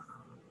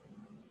שלך?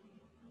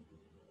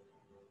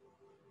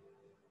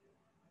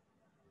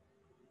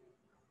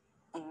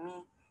 אמי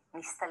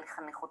ניסתה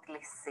לחנך אותי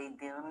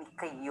לסדר,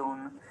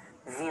 ניקיון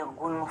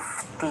וארגון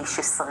מופתי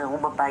ששררו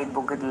בבית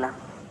בו גדלה.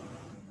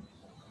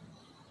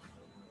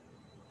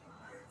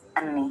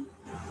 אני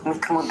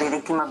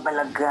מתמודדת עם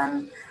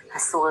הבלגן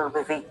השורר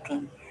בביתי,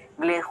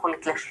 בלי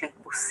יכולת להשליט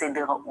בו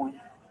סדר ראוי.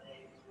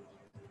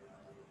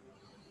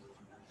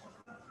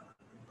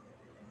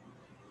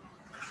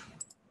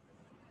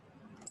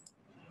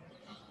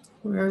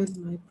 Where is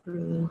my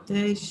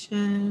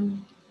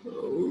presentation?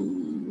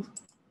 Oh.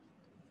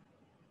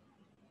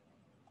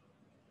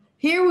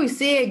 Here we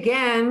see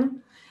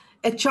again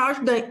a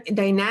charged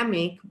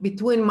dynamic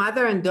between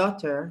mother and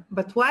daughter,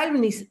 but while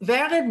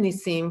Vered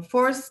Nissim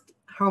forced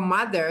her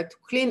mother to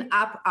clean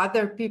up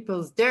other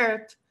people's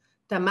dirt,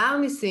 Tamar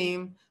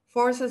Nissim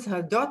forces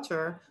her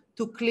daughter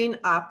to clean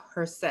up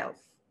herself.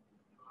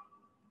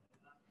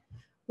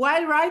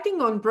 While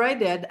writing on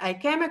Braided, I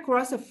came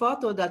across a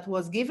photo that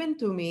was given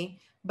to me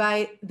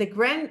by the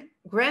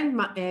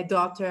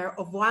granddaughter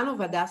of one of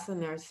Hadassah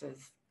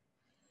nurses.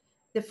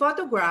 The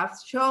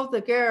photographs showed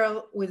the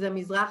girl with a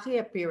Mizrahi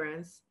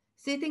appearance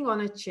sitting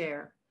on a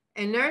chair,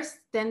 a nurse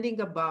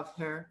standing above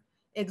her,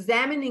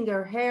 examining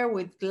her hair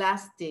with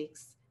glass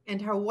sticks,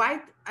 and her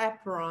white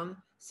apron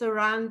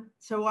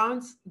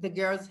surrounds the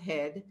girl's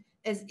head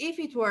as if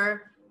it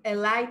were a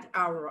light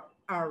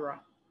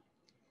aura.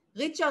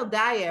 Richard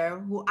Dyer,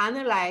 who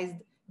analyzed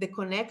the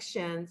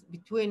connections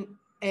between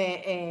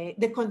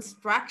the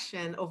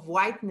construction of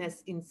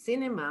whiteness in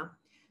cinema,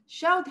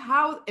 showed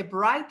how a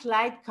bright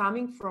light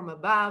coming from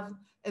above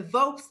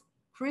evokes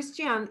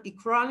Christian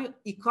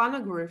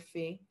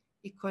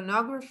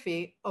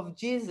iconography of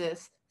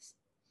Jesus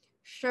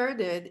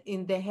shrouded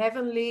in the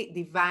heavenly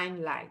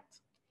divine light.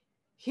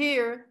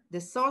 Here,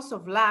 the source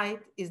of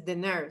light is the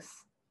nurse,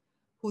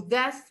 who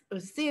thus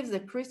receives a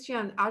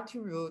Christian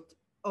attribute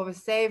of a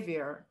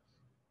savior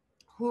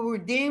who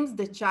redeems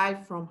the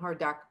child from her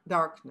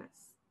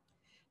darkness.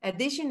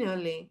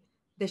 Additionally,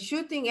 the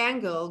shooting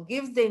angle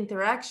gives the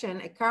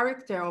interaction a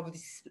character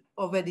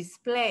of a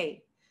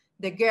display.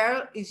 The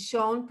girl is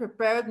shown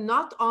prepared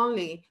not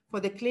only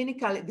for the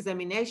clinical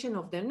examination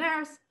of the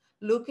nurse,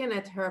 looking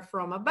at her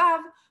from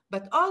above,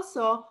 but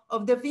also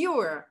of the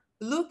viewer,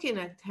 looking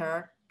at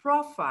her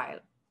profile.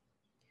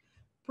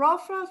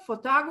 Profile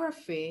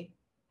photography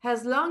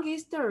has long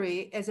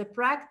history as a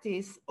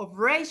practice of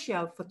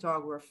racial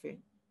photography.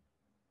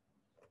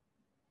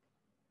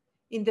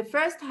 In the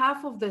first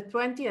half of the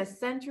 20th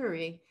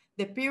century,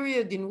 the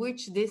period in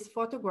which this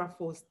photograph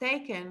was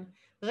taken,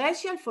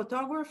 racial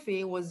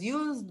photography was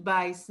used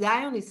by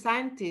Zionist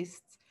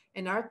scientists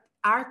and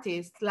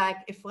artists like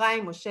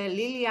Ephraim Moshe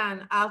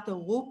Lillian, Arthur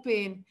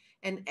Rupin,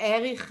 and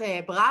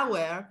Erich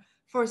Brauer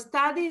for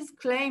studies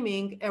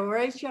claiming a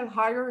racial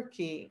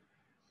hierarchy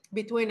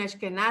between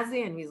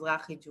Ashkenazi and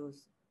Mizrahi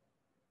Jews.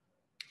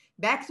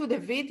 Back to the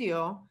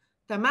video,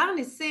 Tamar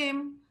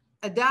Nissim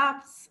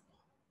adopts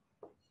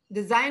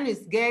the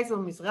Zionist gaze of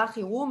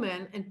Mizrahi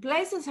woman and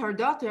places her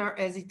daughter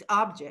as its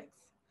object.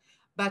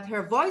 But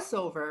her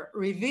voiceover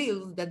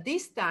reveals that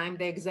this time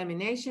the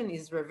examination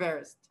is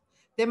reversed.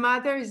 The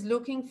mother is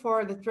looking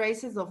for the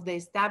traces of the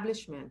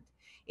establishment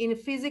in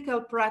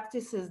physical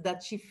practices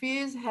that she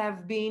fears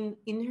have been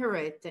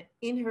inherited,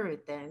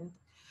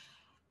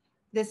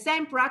 the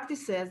same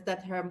practices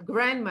that her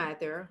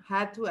grandmother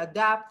had to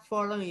adapt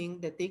following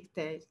the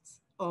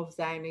dictates of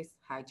Zionist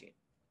hygiene.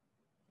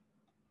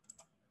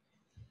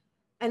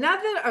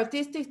 Another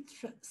artistic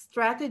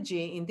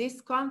strategy in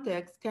this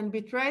context can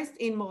be traced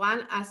in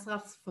Moran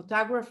Asraf's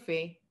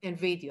photography and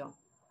video.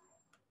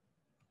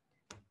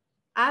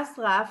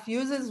 Asraf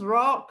uses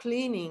raw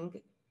cleaning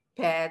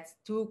pads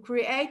to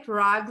create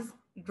rugs,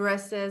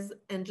 dresses,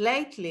 and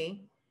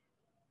lately,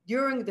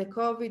 during the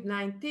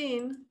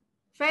COVID-19,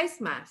 face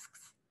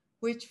masks,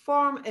 which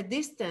from a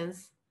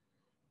distance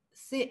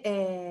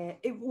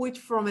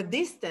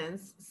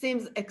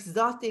seems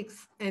exotic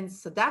and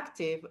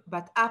seductive,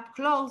 but up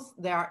close,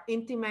 they are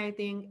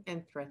intimidating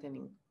and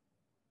threatening.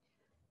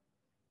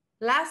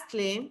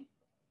 Lastly,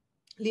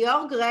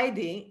 Lior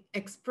Grady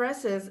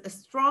expresses a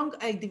strong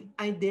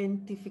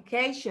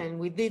identification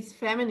with this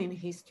feminine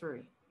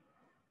history.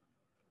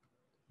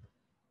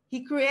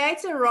 He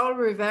creates a role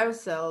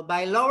reversal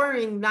by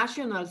lowering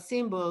national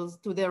symbols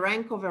to the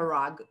rank of a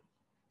rug,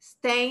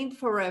 stained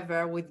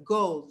forever with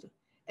gold,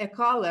 a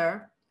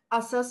color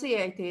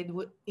associated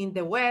in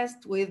the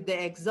West with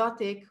the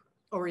exotic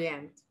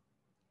Orient.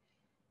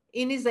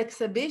 In his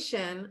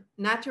exhibition,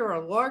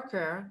 Natural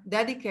Worker,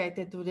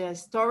 dedicated to the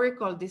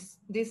historical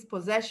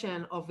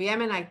dispossession of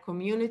Yemenite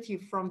community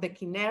from the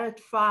Kinneret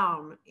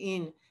farm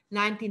in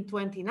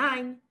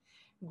 1929,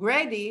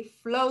 Grady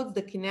floats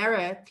the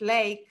Kinneret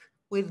lake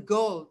with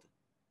gold,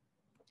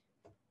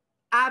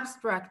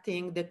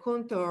 abstracting the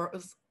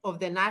contours of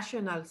the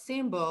national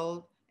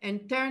symbol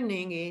and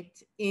turning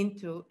it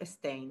into a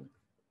stain.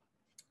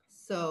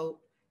 So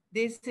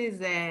this is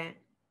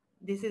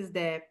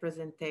the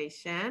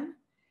presentation.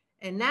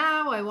 And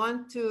now I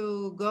want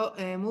to go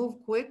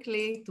move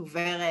quickly to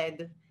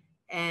Vered,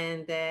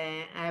 and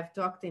I've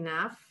talked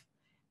enough.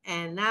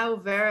 And now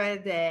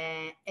Vered,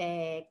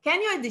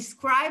 can you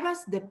describe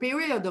us the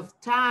period of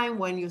time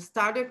when you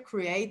started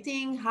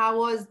creating? How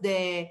was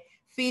the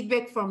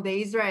feedback from the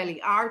Israeli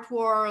art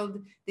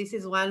world? This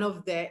is one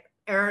of the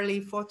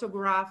early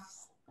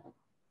photographs.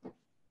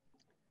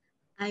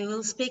 I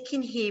will speak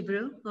in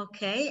Hebrew,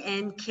 okay,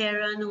 and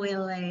Caron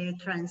will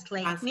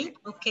translate me,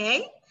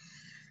 okay?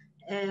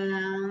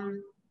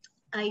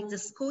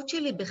 ההתעסקות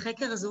שלי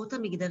בחקר הזהות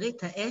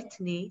המגדרית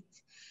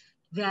האתנית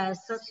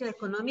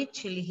והסוציו-אקונומית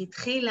שלי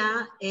התחילה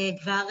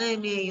כבר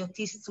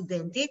מהיותי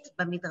סטודנטית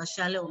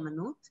במדרשה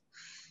לאומנות.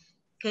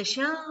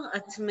 כאשר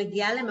את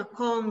מגיעה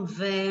למקום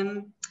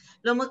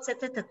ולא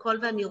מוצאת את הקול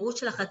והנראות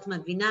שלך, את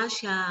מבינה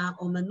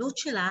שהאומנות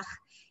שלך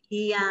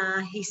היא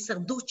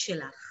ההישרדות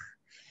שלך.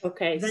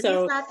 Okay,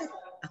 so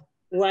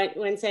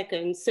one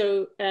second.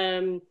 So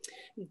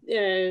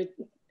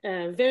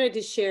Vered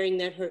is sharing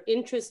that her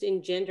interest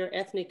in gender,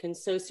 ethnic, and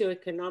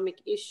socioeconomic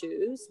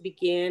issues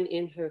began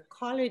in her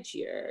college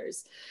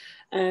years.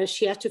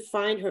 She had to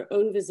find her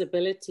own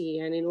visibility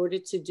and in order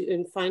to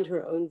find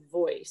her own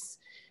voice.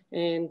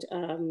 And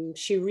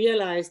she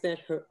realized that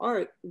her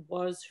art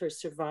was her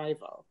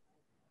survival.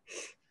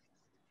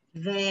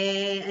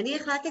 ואני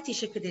החלטתי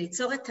שכדי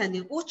ליצור את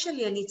הנראות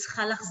שלי, אני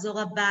צריכה לחזור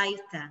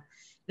הביתה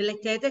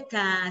ולתעד את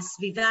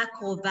הסביבה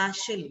הקרובה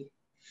שלי.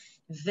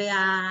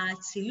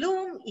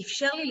 והצילום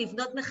אפשר לי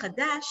לבנות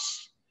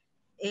מחדש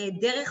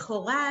דרך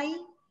הוריי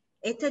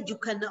את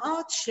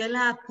הדיוקנאות של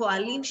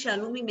הפועלים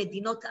שעלו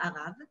ממדינות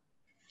ערב.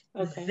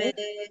 Okay.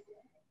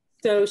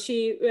 So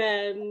she,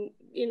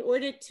 in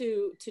order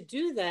to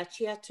do that,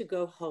 she had to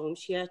go home.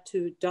 She had to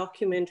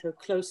document her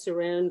close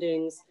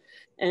surroundings,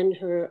 and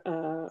her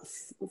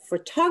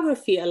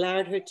photography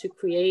allowed her to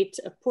create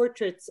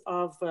portraits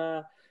of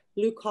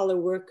blue-collar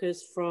workers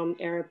from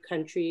Arab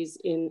countries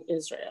in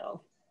Israel.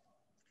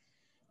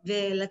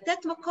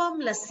 ולתת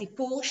מקום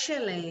לסיפור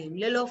שלהם,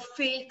 ללא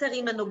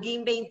פילטרים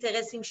הנוגעים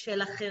באינטרסים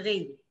של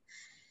אחרים.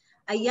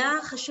 היה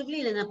חשוב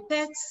לי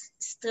לנפץ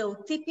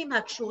סטריאוטיפים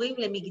הקשורים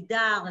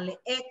למגדר,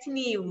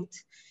 לאתניות,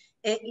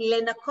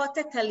 לנקות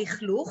את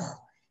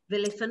הלכלוך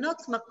ולפנות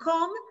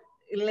מקום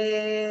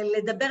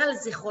לדבר על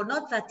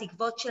זיכרונות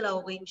והתקוות של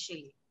ההורים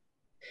שלי.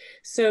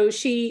 So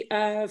she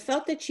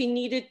felt that she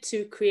needed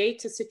to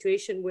create a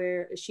situation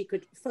where she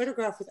could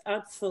photograph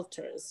without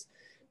filters,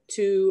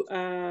 to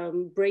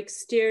break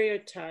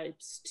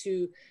stereotypes, to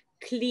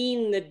clean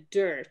the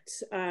dirt,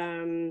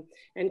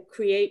 and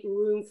create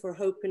room for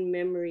hope and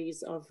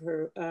memories of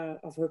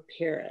her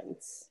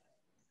parents.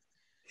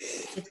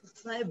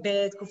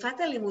 בתקופת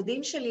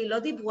הלימודים שלי לא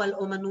דיברו על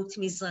אומנות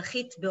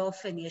מזרחית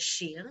באופן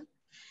ישיר.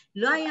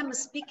 לא היה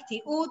מספיק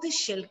תיעוד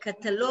של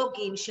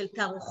קטלוגים, של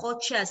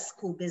תערוכות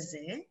שעסקו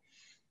בזה.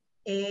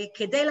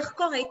 כדי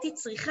לחקור הייתי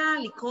צריכה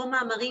לקרוא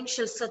מאמרים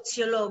של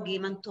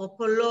סוציולוגים,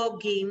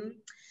 אנתרופולוגים,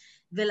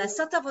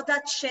 ולעשות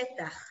עבודת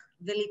שטח,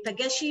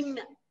 ולהיפגש עם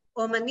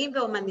אומנים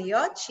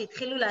ואומניות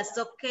שהתחילו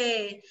לעסוק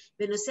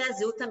בנושא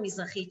הזהות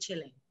המזרחית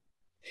שלהם.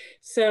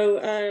 So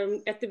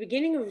at the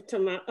beginning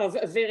of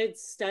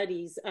Vered's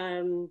studies,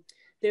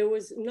 there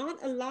was not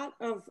a lot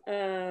of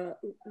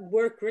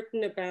work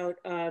written about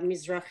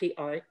Mizrahi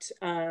art.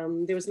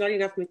 There was not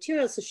enough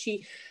material, so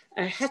she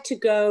had to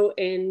go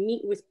and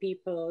meet with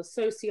people,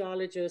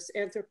 sociologists,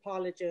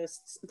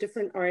 anthropologists,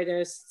 different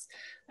artists,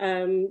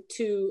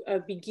 to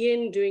begin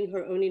doing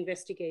her own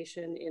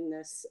investigation in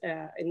this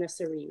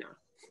arena.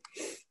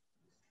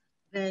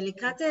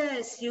 ולקראת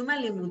סיום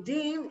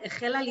הלימודים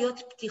החלה להיות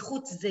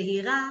פתיחות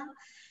זהירה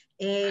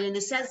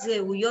לנושא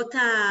הזהויות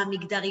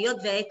המגדריות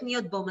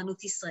והאתניות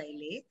באומנות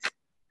ישראלית.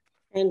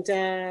 And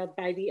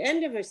by the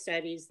end of her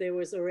studies, there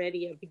was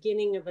already a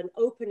beginning of an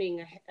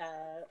opening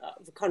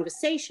of a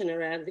conversation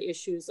around the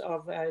issues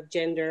of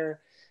gender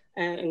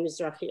and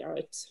Mizrahi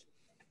art.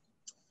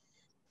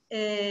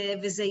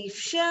 וזה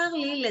אפשר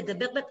לי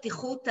לדבר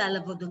בפתיחות על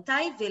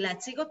עבודותיי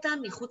ולהציג אותם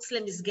מחוץ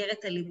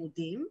למסגרת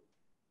הלימודים.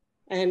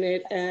 And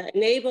it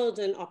enabled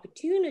an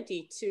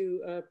opportunity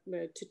to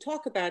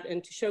talk about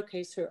and to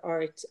showcase her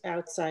art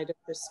outside of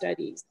her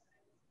studies.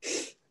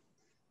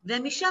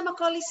 ומשם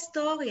הכל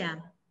היסטוריה.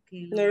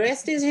 The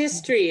rest is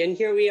history, and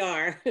here we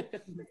are.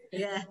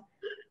 Yeah.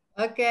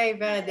 Okay,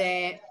 but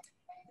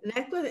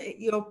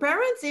your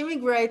parents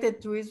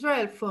immigrated to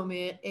Israel from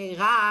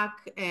Iraq.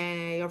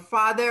 Your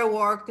father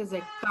worked as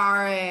a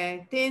car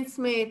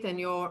tinsmith, and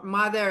your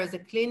mother as a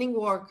cleaning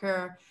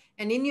worker.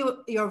 And in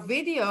your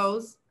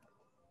videos,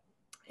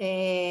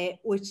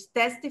 which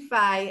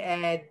testify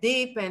a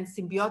deep and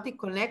symbiotic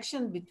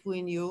connection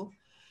between you,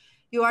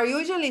 you are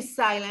usually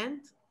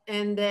silent,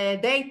 and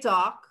they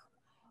talk,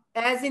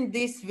 as in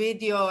this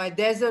video, a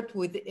desert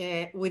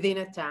within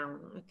a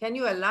town. Can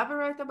you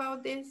elaborate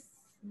about this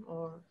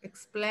or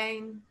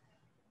explain?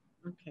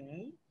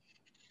 Okay.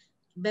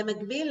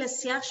 במקביל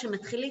לשיח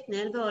שמתחיל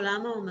להתנהל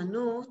בעולם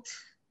האומנות,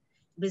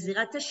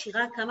 בזירת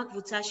השירה קמה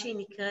קבוצה שהיא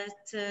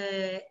נקראת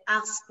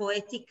ארס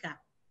פואטיקה.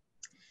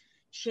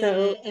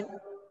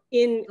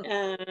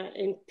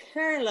 In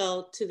parallel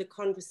to the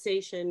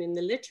conversation in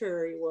the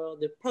literary world,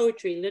 the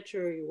poetry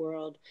literary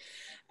world,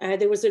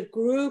 there was a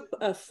group,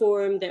 a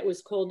forum that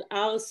was called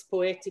Ars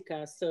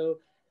Poetica. So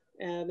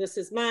this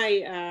is my,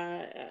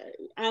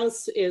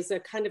 Ars is a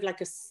kind of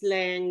like a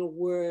slang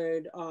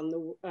word on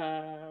the,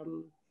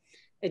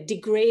 a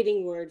degrading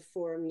word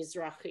for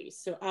Mizrahi.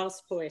 So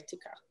Ars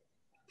Poetica.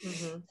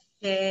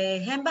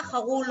 הם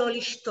בחרו לא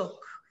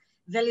לשתוק.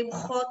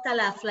 ולמחות על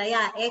האפליה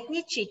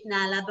האתנית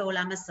שהתנהלה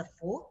בעולם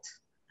הספרות,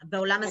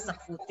 בעולם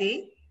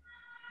הספרותי.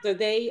 So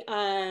they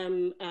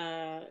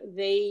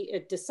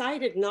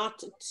decided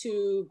not to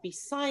be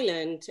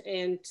silent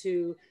and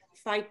to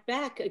fight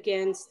back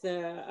against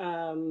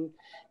the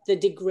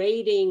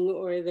degrading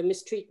or the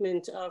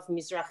mistreatment of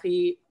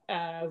Mizrahi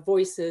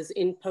voices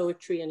in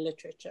poetry and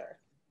literature.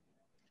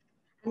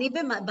 אני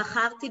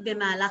בחרתי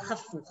במהלך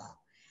הפוך.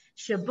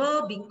 שבו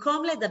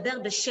במקום לדבר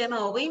בשם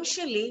ההורים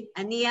שלי,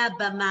 אני אהיה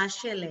הבמה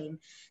שלהם.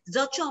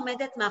 זאת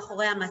שעומדת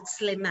מאחורי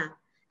המצלמה,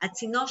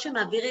 הצינור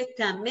שמעביר את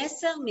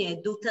המסר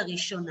מעדות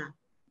הראשונה.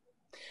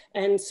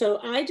 And so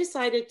I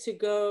decided to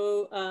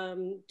go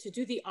to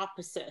do the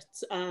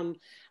opposite.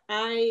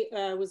 I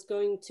was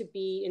going to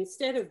be,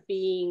 instead of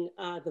being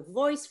the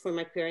voice for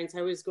my parents,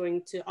 I was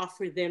going to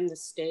offer them the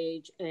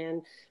stage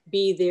and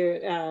be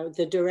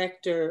the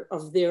director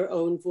of their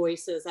own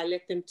voices. I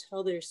let them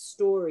tell their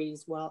stories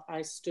while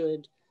I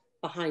stood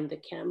behind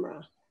the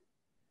camera.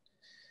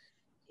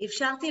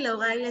 אפשרתי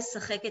להוריי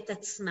לשחק את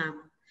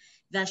עצמם,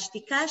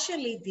 והשתיקה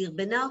שלי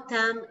דרבנה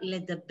אותם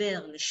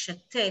לדבר,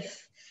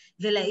 לשתף,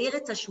 ולהאיר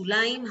את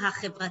השוליים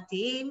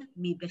החברתיים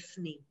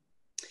מבפנים.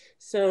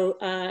 So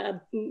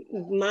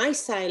my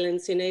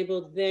silence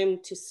enabled them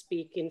to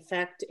speak. In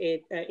fact,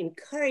 it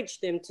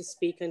encouraged them to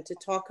speak and to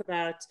talk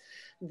about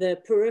the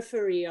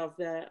periphery of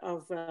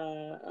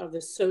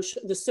the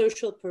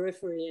social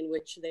periphery in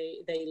which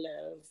they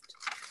lived.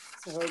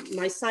 So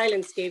my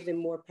silence gave them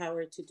more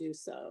power to do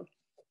so.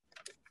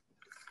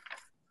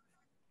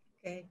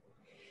 Okay.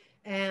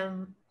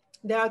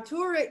 There are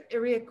two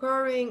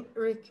recurring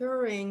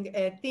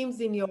themes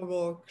in your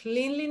work: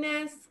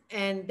 cleanliness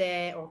and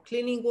or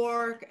cleaning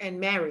work and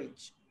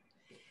marriage,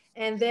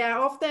 and they are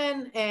often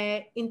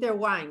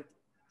intertwined,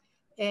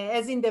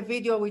 as in the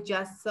video we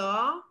just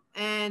saw,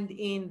 and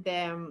in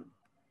the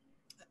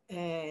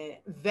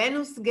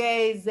Venus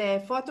gaze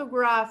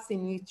photographs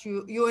in which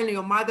you and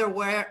your mother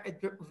wear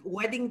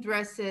wedding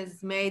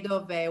dresses made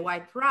of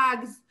white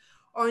rugs,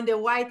 or in the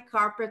white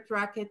carpet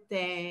racket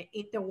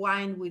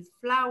intertwined with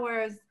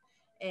flowers,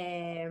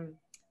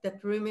 that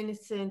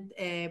reminiscent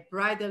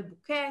bridal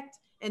bouquet.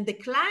 And the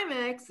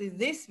climax is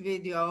this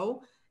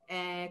video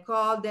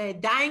called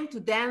Dying to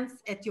Dance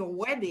at Your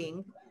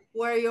Wedding,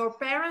 where your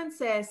parents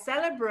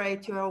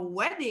celebrate your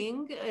wedding,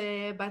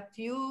 but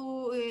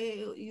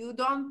you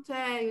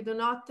do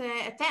not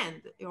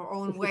attend your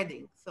own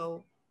wedding.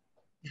 So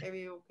maybe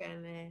you can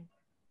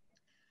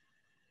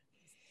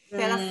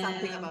tell us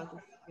something about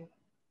it.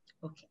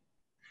 אוקיי.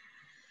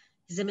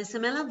 זה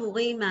מסמל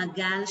עבורי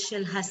מעגל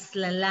של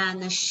הסללה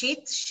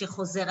נשית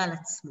שחוזר על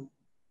עצמו.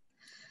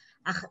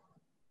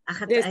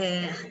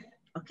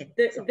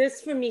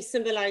 This for me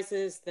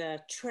symbolizes the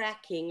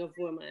tracking of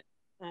women,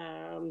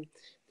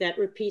 that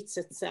repeats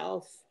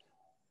itself.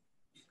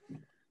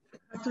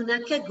 חתונה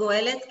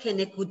כגואלת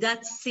כנקודת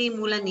שיא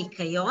מול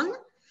הניקיון,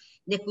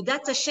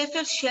 נקודת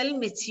השפל של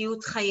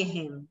מציאות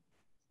חייהם.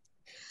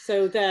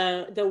 So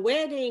the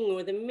wedding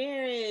or the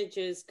marriage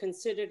is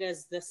considered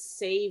as the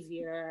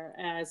savior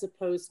as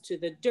opposed to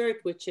the dirt,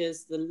 which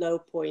is the low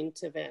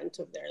point event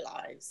of their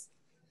lives.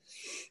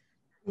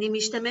 אני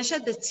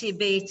משתמשת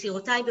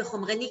ביצירותיי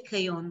בחומרי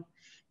ניקיון,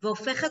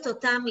 והופכת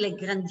אותם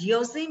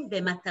לגרנדיוזים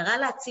במטרה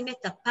להעצים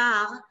את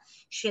הפער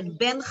של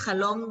בין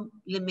חלום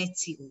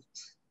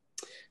למציאות.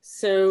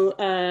 So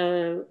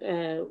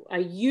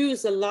I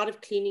use a lot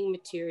of cleaning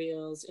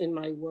materials in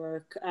my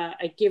work.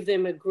 I give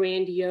them a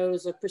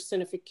grandiose, a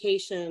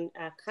personification,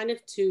 kind of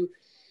to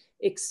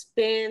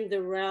expand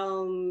the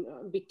realm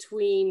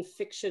between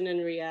fiction and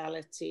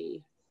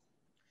reality.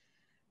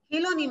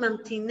 כאילו אני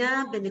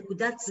ממתינה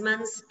בנקודת זמן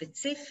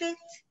ספציפית,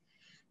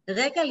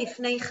 רגע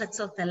לפני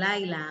חצות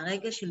הלילה,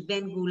 רגע של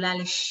בין גאולה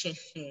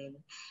לשפל,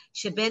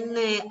 שבין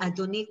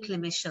אדונית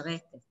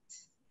למשרתת.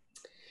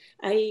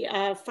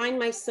 I find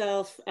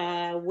myself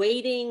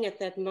waiting at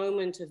that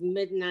moment of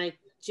midnight,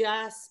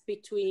 just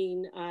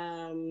between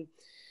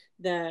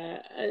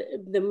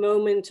the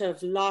moment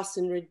of loss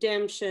and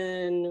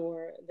redemption, or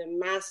the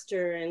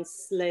master and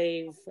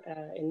slave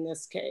in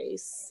this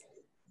case.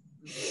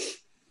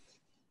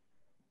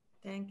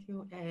 Thank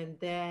you. And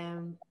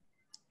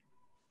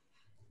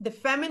the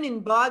feminine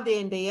body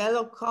and the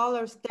yellow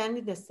color stand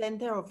in the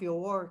center of your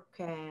work.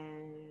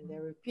 They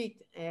repeat.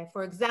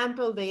 For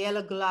example, the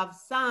yellow glove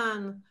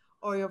son,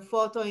 or your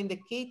photo in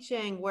the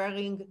kitchen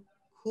wearing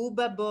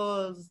huba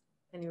balls,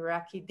 an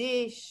Iraqi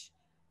dish.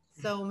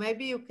 So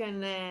maybe you can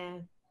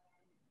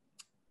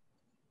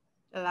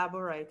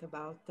elaborate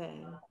about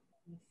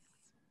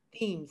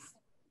themes.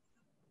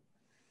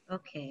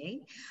 אוקיי.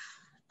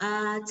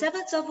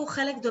 הצבע צהוב הוא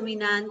חלק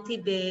דומיננטי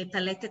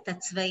בפלטת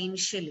הצבעים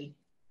שלי.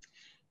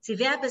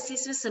 צבעי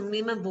הבסיס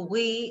מסמלים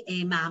עבורי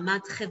מעמד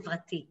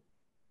חברתי.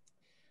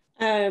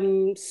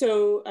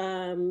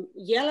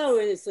 Yellow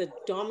is a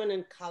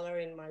dominant color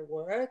in my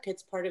work.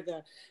 It's part of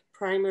the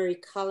primary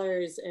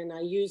colors, and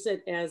I use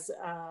it as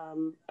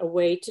a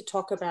way to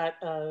talk about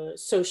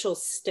social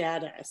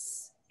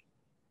status.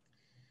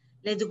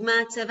 לדוגמה,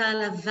 הצבע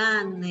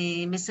הלבן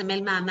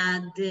מסמל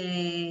מעמד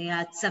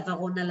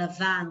הצווארון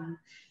הלבן,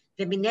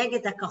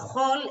 ומנגד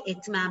הכחול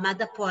את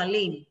מעמד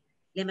הפועלים,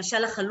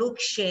 למשל החלוק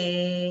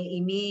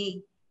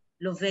שאימי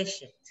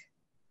לובשת.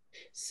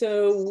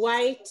 So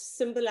white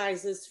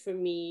symbolizes for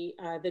me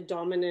the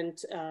dominant,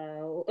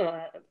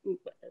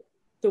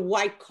 the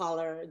white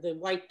collar, the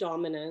white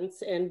dominance,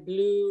 and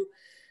blue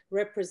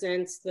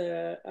represents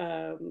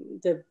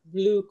the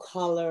blue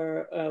collar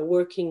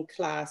working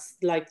class,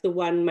 like the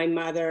one my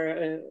mother,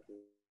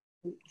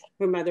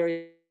 her mother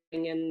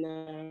in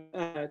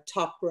the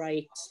top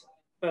right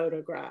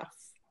photograph.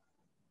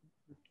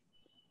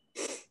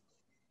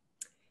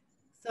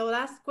 So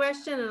last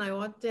question, and I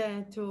want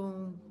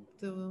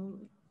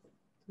to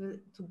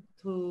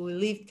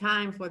leave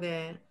time for the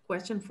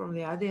question from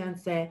the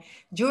audience.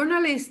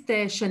 Journalist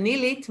Shani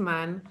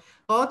Littman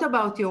wrote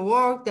about your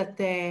work that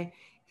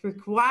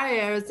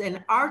requires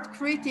an art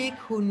critic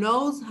who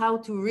knows how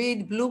to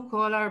read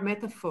blue-collar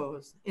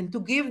metaphors and to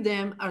give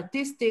them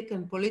artistic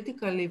and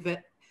political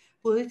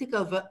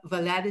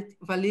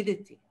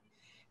validity.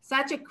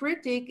 Such a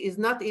critic is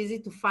not easy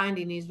to find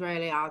in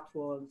Israeli art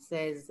world,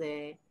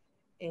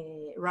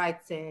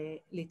 writes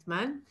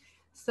Littman.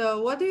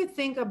 So what do you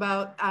think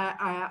about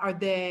are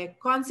the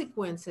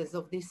consequences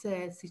of this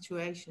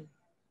situation?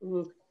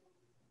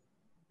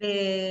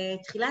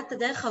 בתחילת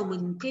הדרך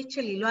האומנותית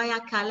שלי לא היה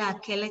קל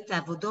לעכל את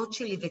העבודות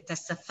שלי ואת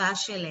השפה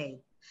שלהן.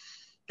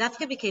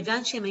 דווקא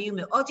מכיוון שהן היו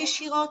מאוד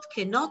ישירות,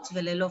 כנות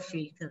וללא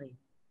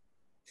פילטרים.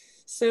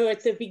 So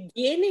at the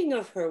beginning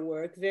of her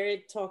work,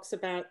 Vered talks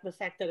about the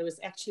fact that it was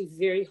actually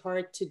very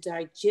hard to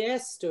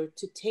digest or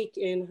to take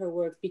in her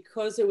work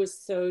because it was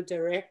so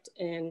direct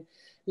and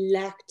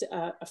lacked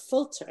a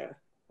filter,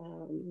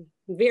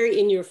 very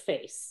in your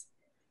face.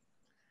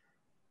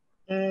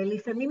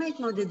 לפעמים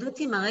ההתמודדות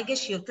עם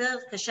הרגש יותר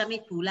קשה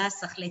מפעולה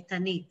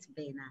סחלטנית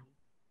בעיניי.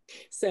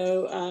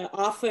 So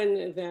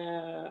often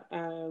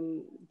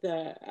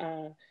the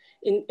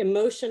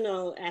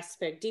emotional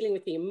aspect, dealing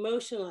with the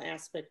emotional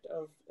aspect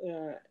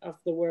of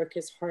the work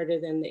is harder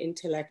than the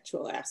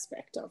intellectual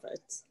aspect of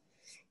it.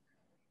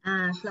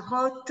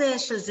 ההשלכות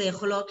של זה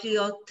יכולות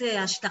להיות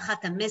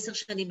השטחת המסר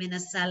שאני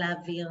מנסה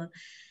להעביר,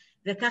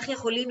 וכך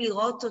יכולים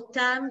לראות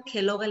אותם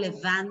כלא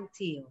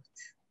רלוונטיות.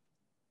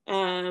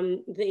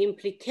 The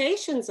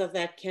implications of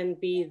that can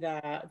be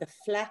the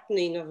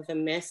flattening of the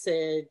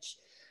message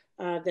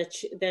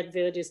that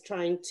Vered is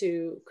trying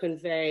to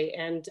convey,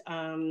 and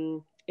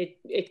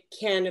it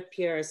can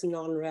appear as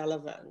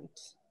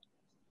non-relevant.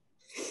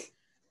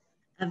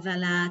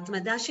 אבל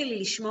ההתמדה שלי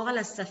לשמור על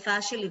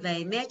השפה שלי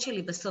והאמת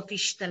שלי בסוף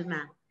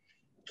השתלמה.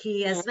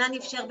 כי הזמן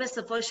אפשר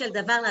בסופו של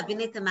דבר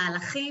להבין את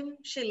המהלכים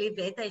שלי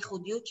ואת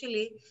הייחודיות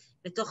שלי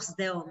בתוך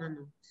שדה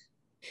האומנות.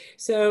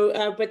 So,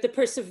 but the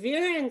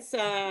perseverance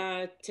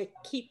to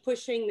keep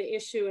pushing the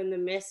issue and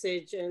the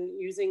message and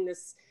using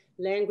this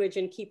language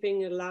and keeping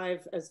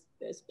alive as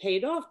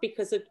paid off,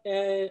 because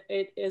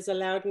it has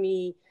allowed me,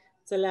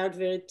 it's allowed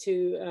Vered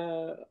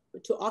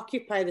to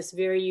occupy this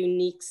very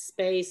unique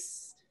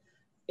space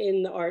in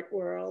the art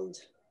world.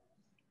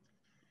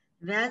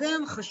 ועד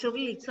היום חשוב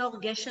לי ליצור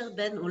גשר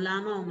בין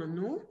עולם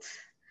האומנות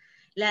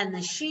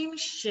לאנשים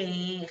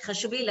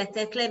שחשוב לי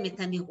לתת להם את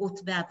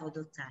הנראות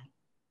בעבודותיי.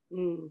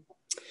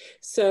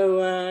 So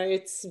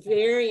it's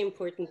very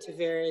important to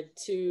Vered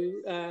to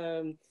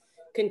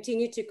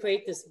continue to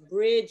create this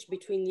bridge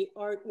between the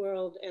art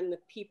world and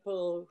the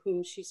people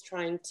whom she's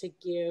trying to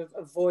give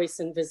a voice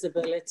and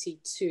visibility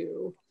to.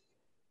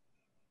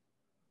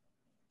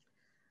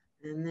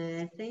 And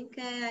I think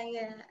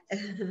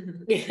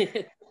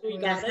We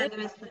got it?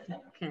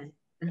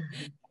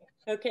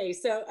 Okay,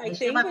 so I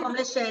think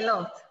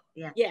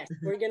yes,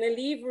 we're going to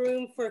leave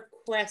room for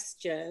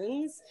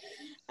questions.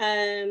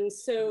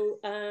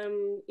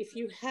 If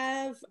you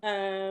have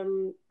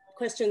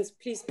questions,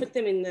 please put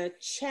them in the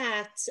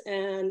chat,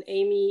 and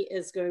Amy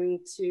is going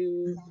to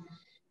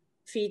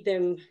feed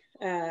them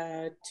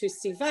to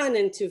Sivan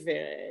and to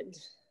Vered.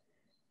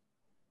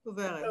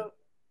 So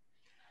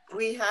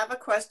we have a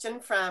question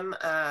from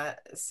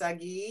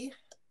Sagi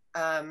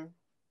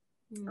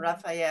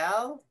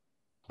Raphael.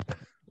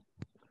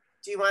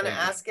 Do you want to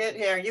ask it?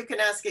 Here, you can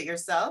ask it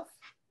yourself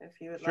if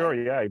you would like. Sure,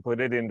 yeah, I put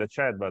it in the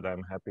chat, but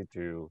I'm happy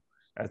to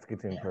ask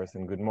it in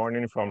person. Good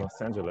morning from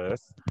Los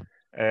Angeles.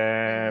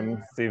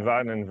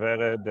 Sivan and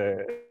Vered,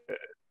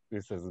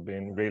 this has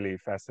been really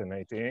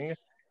fascinating.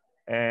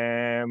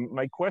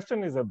 My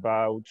question is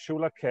about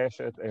Shula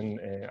Keshet and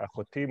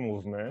Achoti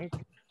movement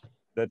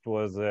that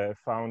was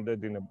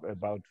founded in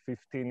about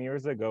 15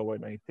 years ago,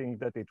 and I think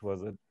that it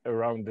was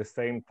around the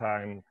same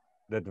time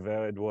that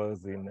Vered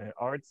was in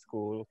art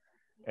school.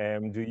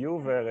 Do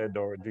you, Vered,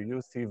 or do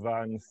you,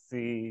 Sivan,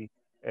 see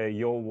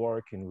your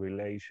work in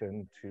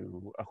relation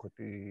to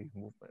Achoti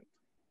movement?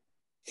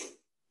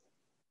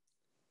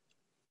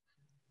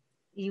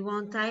 You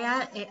want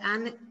I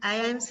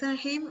answer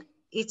him?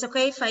 It's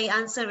okay if I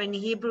answer in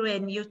Hebrew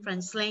and you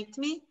translate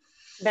me?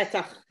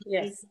 Better,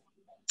 yes.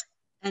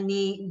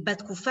 אני,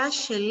 בתקופה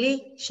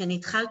שלי,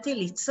 שנתחלתי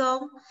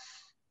ליצור,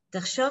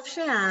 תחשוב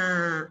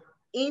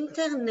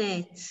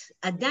שהאינטרנט,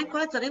 עדיין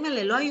כל הדברים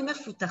האלה לא היו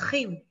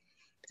מפותחים.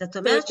 זאת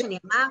אומרת שאני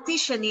אמרתי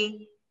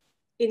שאני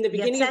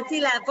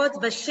יצאתי לעבוד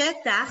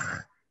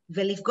בשטח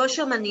ולפגוש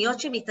אומניות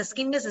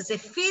שמתעסקים בזה, זה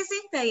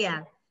פיזית היה.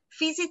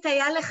 פיזית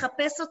היה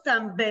לחפש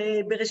אותם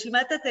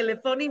ברשימת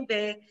הטלפונים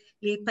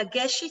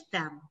ולהיפגש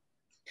איתם.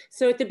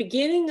 So at the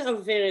beginning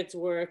of Vered's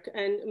work,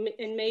 and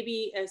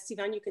maybe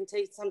Sivan, you can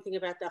tell something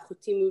about the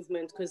Achoti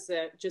movement, because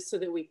just so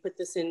that we put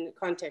this in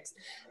context,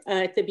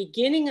 at the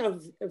beginning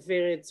of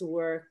Vered's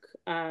work,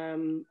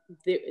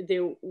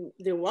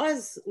 there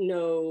was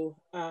no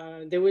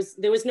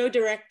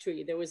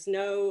directory, there was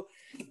no,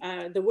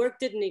 the work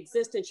didn't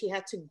exist, and she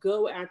had to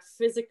go out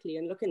physically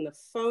and look in the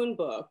phone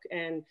book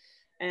and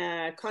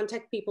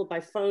contact people by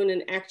phone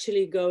and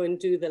actually go and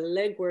do the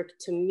legwork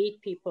to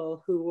meet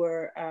people who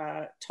were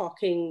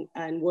talking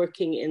and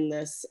working in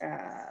this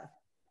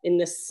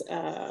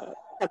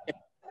subject.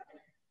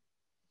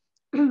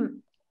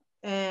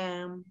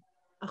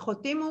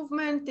 Achoti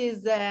movement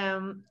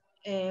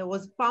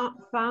was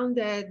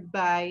founded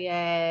by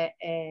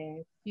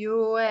a few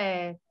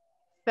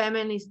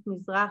feminist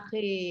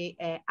Mizrahi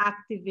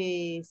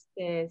activists,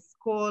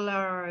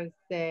 scholars,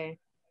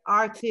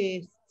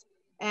 artists.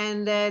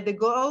 And the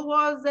goal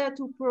was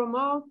to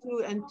promote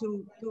and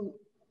to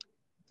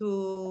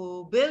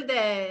build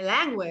a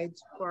language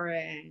for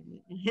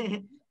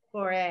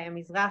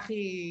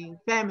Mizrahi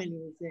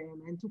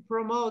feminism and to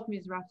promote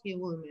Mizrahi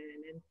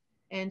women.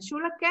 And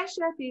Shula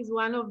Keshet is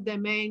one of the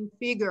main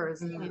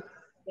figures in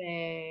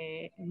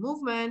the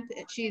movement.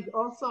 She's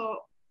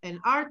also an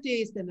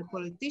artist and a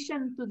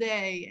politician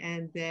today,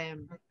 and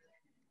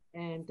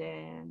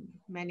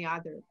many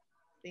other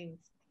things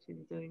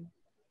she's doing.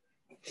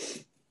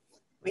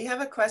 We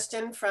have a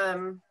question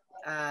from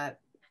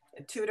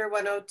Tutor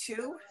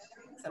 102.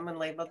 Someone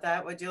labeled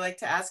that. Would you like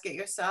to ask it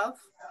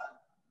yourself?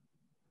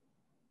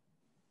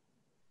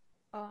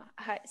 Oh,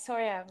 hi.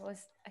 Sorry, I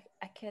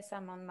guess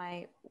I'm on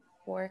my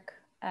work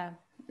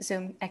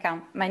Zoom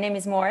account. My name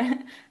is Moore.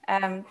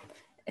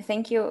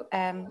 Thank you,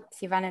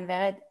 Sivan and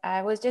Vered.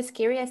 I was just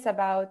curious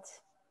about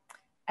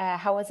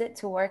how was it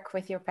to work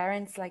with your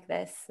parents like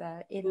this?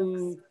 It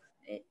looks,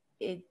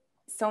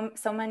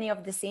 so many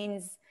of the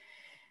scenes,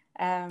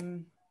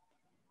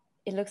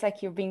 it looks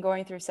like you've been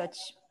going through such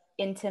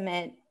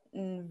intimate,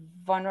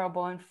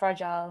 vulnerable and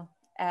fragile,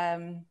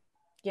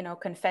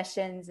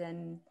 confessions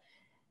and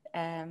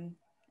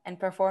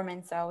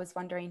performance. So I was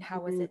wondering, how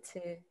was it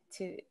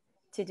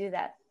to do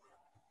that?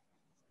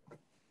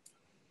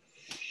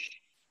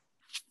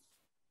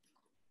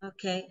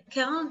 אוקיי,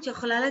 קרון, את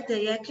יכולה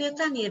לדייק לי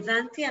אותה? אני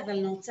הבנתי, אבל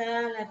אני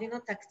רוצה להבין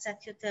אותה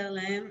קצת יותר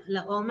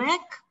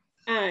לעומק.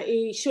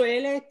 היא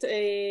שואלת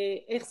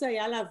איך זה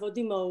היה לעבוד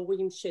עם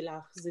ההורים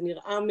שלך. זה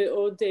נראה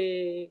מאוד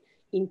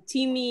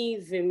אינטימי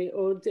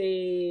ומאוד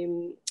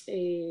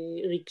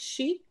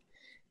רגשי.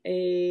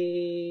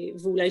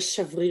 ואולי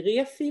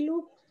שברירי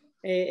אפילו,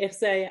 איך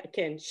זה היה,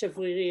 כן,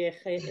 שברירי,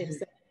 איך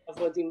זה היה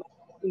לעבוד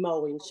עם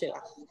ההורים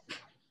שלך?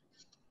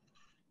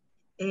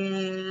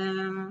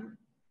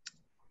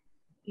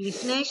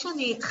 לפני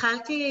שאני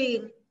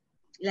התחלתי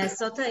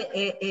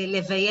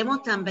לביים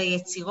אותם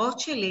ביצירות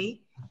שלי,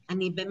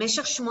 אני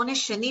במשך 8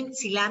 שנים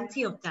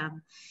צילמתי אותם.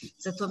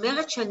 זאת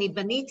אומרת שאני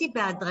בניתי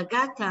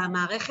בהדרגה את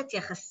המערכת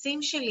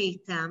יחסים שלי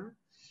איתם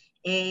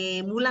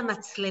מול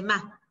המצלמה.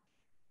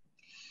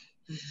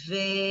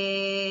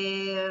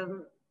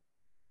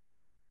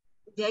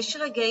 ויש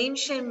רגעים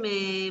שהם,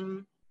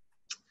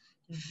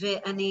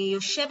 ואני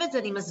יושבת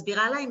ואני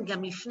מסבירה להם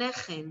גם לפני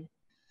כן.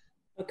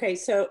 Okay,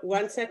 so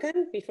 1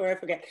 second before I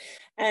forget.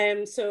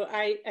 So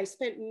I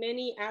spent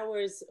many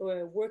hours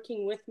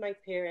working with my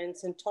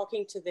parents and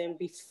talking to them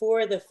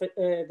before the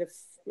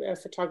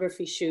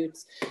photography shoots,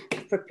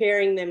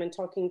 preparing them and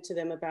talking to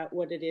them about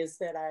what it is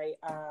that I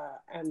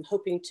am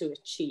hoping to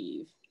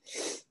achieve.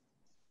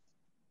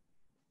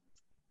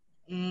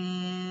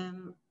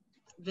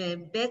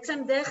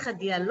 ובעצם דרך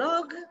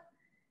הדיאלוג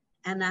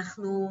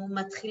אנחנו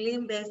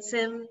מתחילים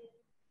בעצם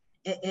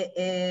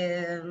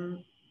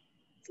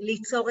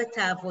ליצור את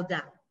העבודה.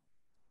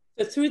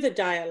 So through the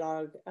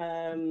dialogue,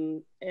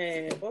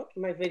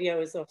 my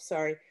video is off,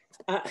 sorry.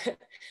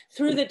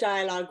 Through the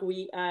dialogue,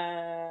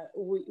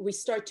 we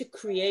start to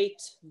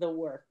create the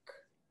work.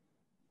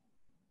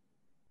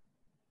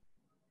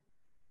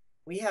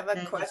 We have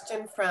a question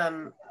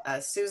from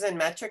Susan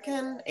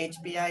Metrican,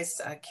 HBI's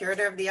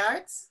Curator of the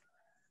Arts.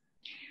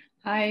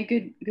 Hi,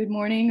 good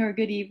morning or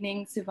good evening,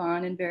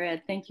 Sivan and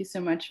Vered. Thank you so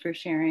much for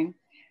sharing.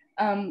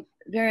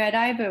 Vered,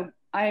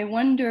 I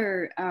wonder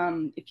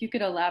if you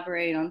could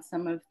elaborate on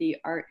some of the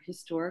art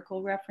historical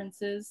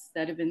references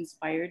that have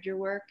inspired your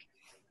work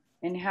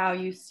and how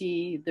you see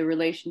the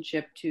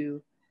relationship to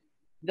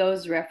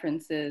those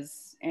references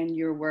and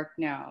your work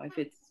now, if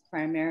it's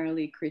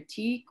primarily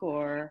critique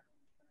or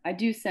I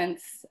do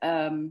sense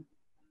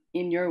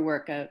in your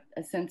work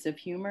a sense of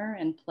humor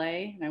and play,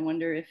 and I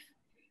wonder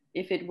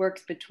if it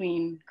works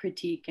between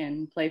critique and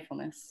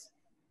playfulness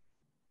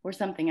or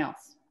something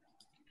else.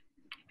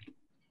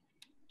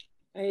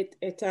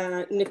 את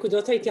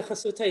נקודות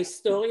ההתייחסות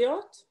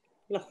ההיסטוריות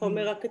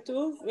לחומר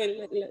הכתוב,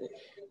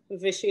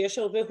 ושיש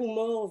הרבה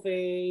הומור,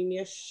 ואם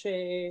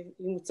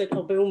מוצאת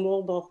הרבה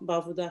הומור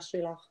בעבודה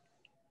שלך.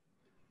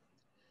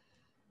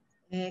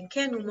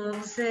 כן,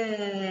 הומור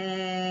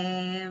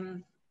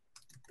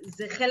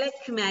זה חלק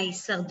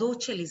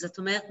מההישרדות שלי, זאת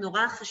אומרת,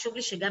 נורא חשוב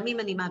לי שגם אם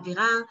אני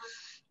מעבירה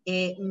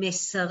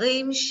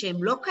מסרים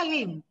שהם לא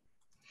קלים,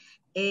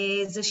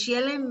 זה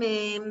שיהיה להם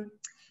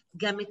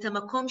גם את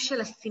המקום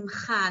של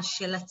השמחה,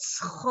 של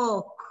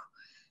הצחוק,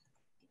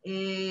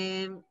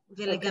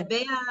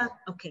 ולגבי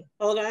Okay.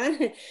 Hold on.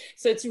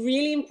 So it's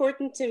really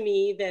important to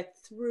me that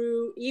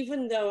through,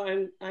 even though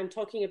I'm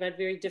talking about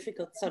very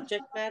difficult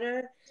subject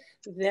matter,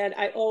 that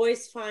I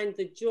always find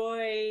the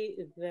joy,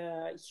 the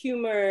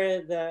humor,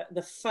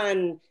 the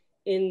fun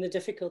in the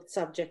difficult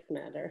subject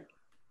matter.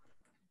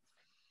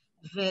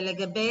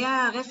 ולגבי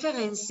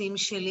הרפרנסים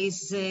שלי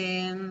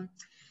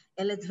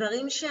אלה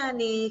דברים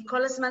שאני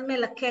כל הזמן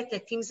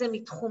מלקטת, אם זה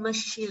מתחום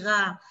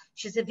השירה,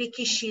 שזה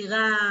ויקי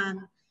שירן,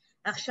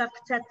 עכשיו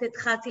קצת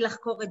התחלתי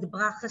לחקור את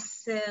ברכה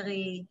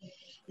סרי,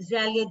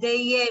 זה על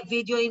ידי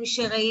וידאוים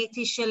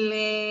שראיתי של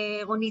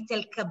רונית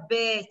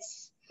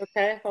אלקבץ.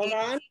 Okay, hold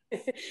on.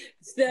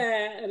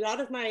 A lot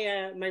of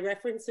my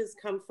references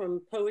come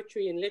from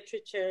poetry and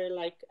literature,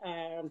 like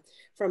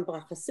from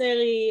Bracha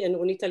Seri and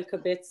Ronit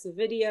Al-Kabet's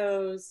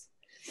videos.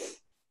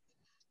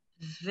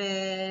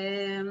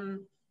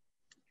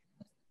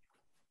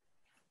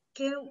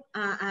 כאילו,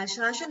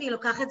 ההשראה שאני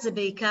לוקחת זה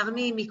בעיקר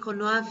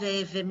מקולנוע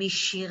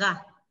ומשירה.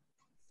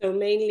 So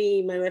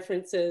mainly my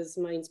references,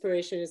 my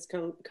inspiration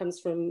comes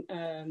from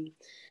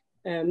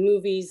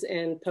movies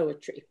and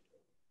poetry.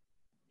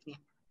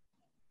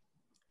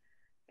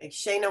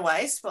 Shayna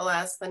Weiss will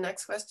ask the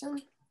next question.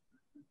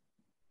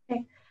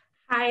 Okay.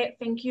 Hi,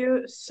 thank you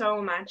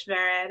so much,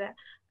 Vered,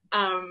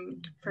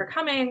 for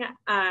coming.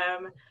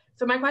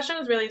 So my question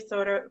is really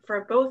sort of for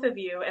both of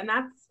you, and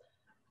that's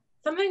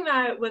something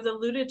that was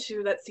alluded to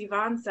that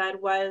Sivan said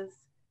was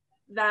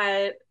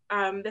that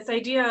this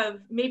idea of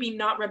maybe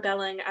not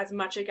rebelling as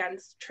much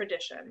against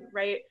tradition,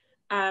 right?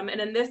 And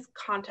in this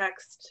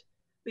context,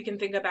 we can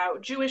think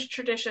about Jewish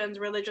traditions,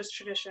 religious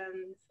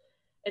traditions,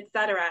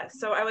 etc.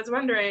 So I was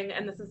wondering,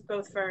 and this is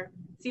both for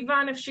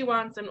Sivan if she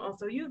wants, and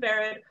also you,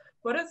 Vered,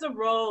 what is the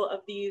role of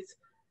these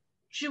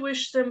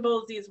Jewish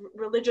symbols, these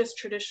religious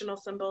traditional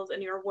symbols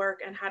in your work,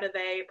 and how do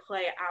they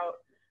play out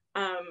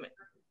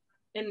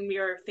in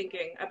your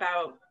thinking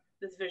about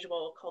this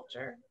visual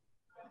culture?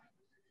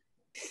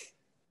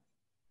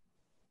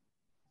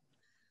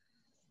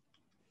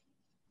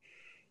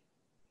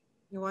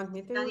 You want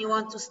me to? And you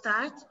want to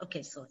start?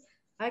 Okay, sorry.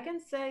 I can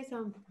say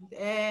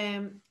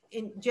something.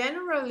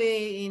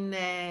 Generally, in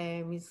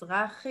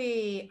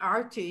Mizrahi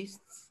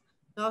artists,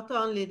 not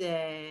only the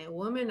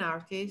women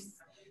artists,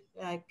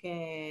 like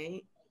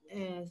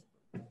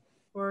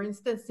for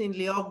instance, in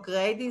Lior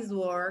Grady's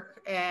work,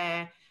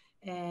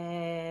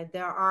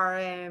 there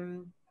are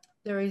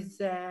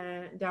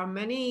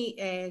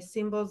many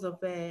symbols of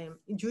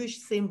Jewish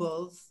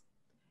symbols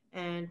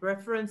and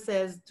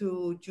references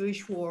to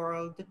Jewish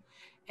world,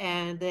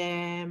 and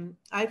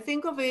I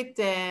think of it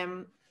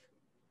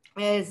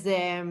as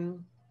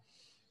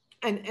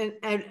and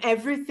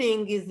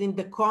everything is in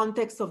the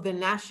context of the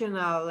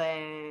national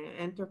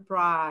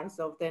enterprise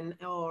of the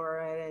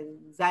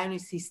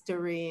Zionist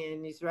history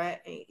and Israel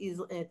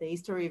is the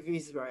history of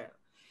Israel.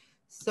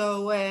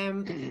 So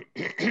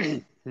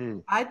I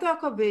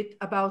talk a bit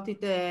about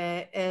it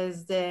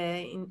as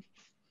an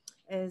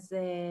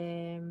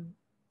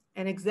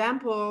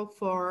example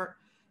for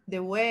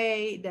the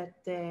way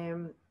that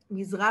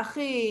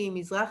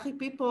Mizrahi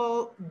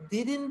people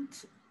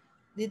didn't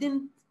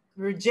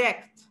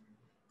reject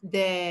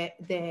the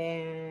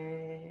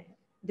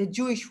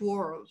Jewish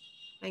world,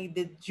 like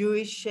the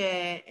Jewish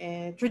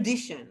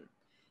tradition,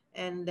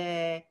 and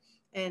the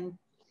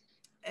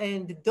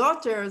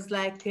daughters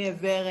like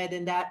Vered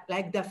and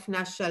like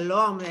Daphna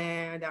Shalom,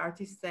 the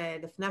artist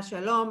Daphna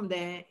Shalom,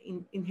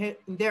 in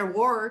their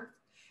work,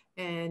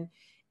 and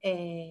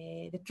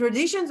the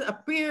traditions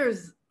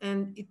appears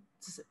and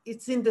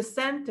it's in the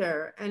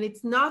center, and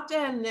it's not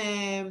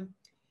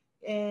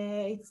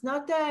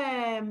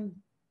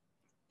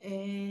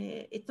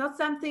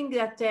something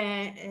that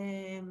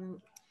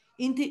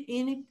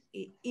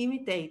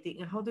imitating.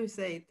 How do you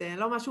say it?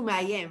 לא משהו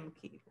מאיים,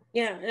 כאילו.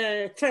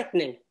 Yeah,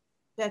 threatening.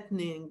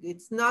 Threatening.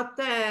 It's not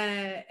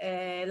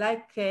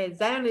like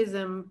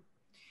Zionism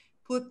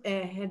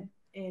had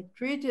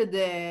treated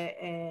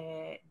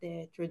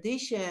the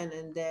tradition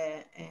and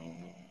the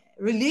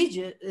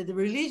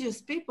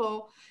religious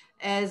people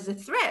as a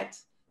threat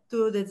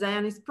to the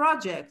Zionist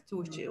project,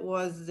 which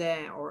was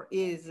or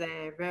is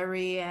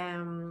very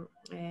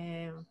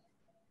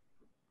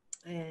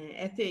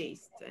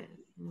atheist in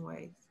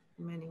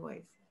many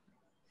ways.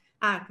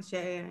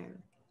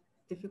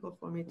 Difficult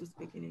for me to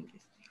speak in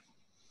English.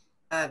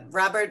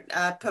 Robert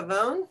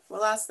Pavone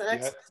will ask the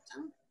next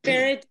question.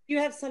 Vered, do you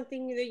have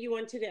something that you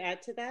wanted to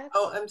add to that?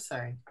 Oh, I'm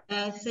sorry.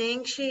 I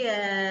think she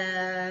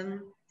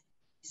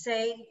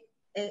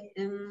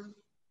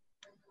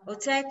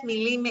הוצא את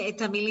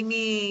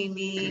המילים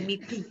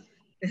מפי.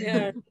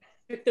 Yeah,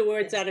 took the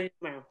words out of your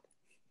mouth.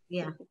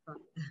 Yeah.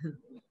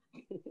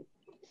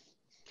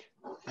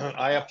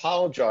 I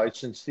apologize,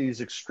 since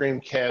these extreme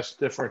caste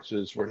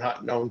differences were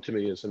not known to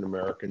me as an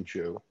American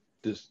Jew,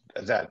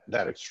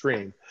 that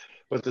extreme,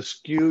 but the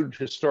skewed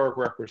historic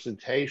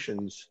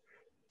representations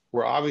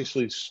were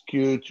obviously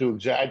skewed to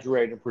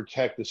exaggerate and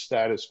protect the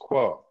status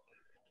quo.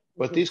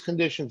 But these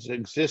conditions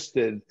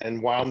existed,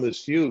 and while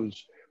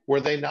misused, were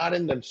they not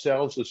in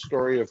themselves a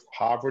story of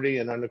poverty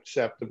and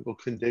unacceptable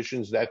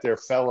conditions that their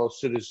fellow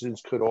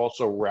citizens could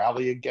also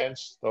rally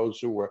against, those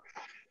who were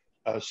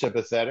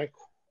sympathetic?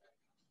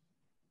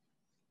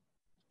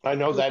 I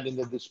know that in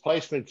the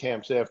displacement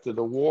camps after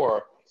the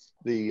war,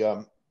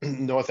 the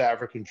North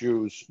African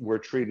Jews were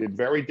treated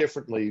very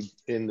differently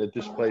in the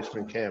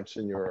displacement camps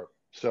in Europe.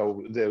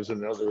 So there's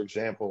another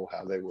example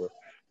how they were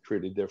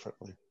treated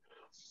differently.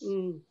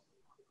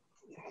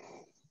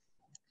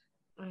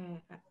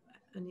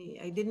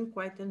 I didn't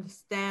quite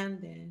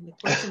understand the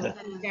question.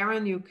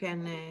 Caron, you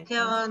can.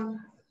 Caron.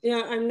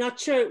 Yeah, I'm not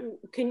sure.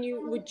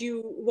 Would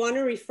you want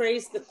to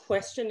rephrase the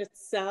question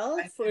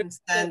itself? I can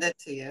send it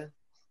to you.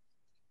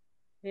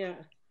 Yeah.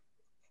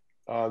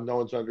 No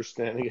one's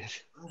understanding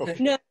it. Okay.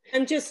 No,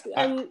 I'm just.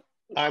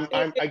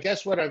 I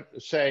guess what I'm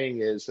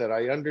saying is that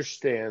I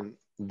understand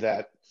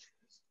that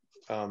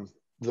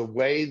the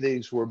way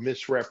these were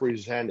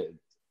misrepresented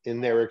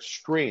in their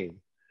extreme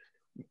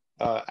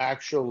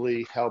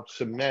actually helped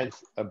cement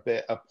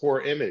a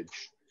poor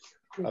image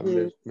of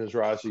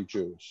Mizrahi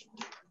Jews.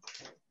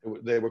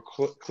 They were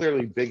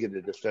clearly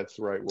bigoted, if that's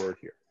the right word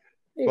here.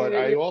 But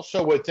I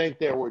also would think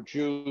there were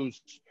Jews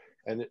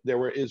and there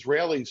were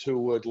Israelis who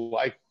would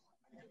like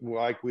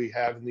we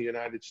have in the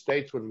United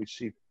States when we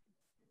see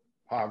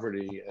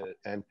poverty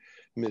and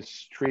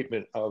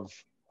mistreatment of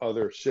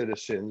other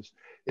citizens,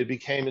 it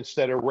became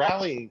instead a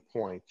rallying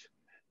point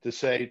to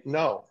say,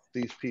 no,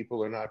 these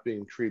people are not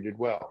being treated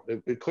well.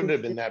 It couldn't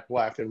have been that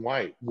black and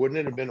white. Wouldn't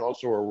it have been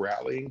also a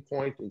rallying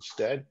point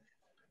instead,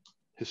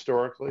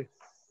 historically?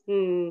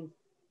 Am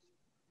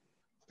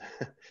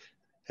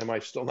I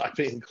still not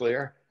being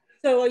clear?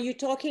 So are you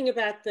talking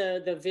about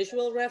the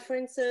visual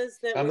references?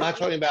 I'm not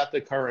talking about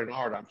the current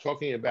art. I'm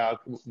talking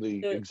about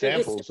the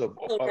examples of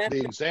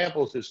the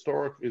examples,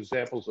 historic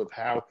examples of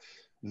how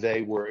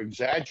they were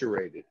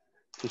exaggerated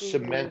to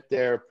cement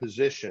their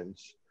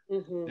positions,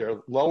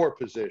 their lower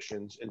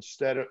positions,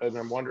 instead of, and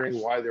I'm wondering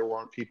why there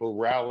weren't people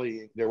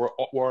rallying. There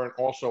weren't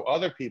also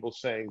other people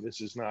saying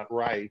this is not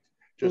right,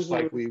 just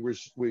like we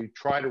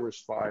try to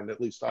respond, at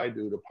least I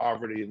do, to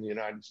poverty in the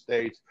United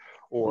States,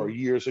 or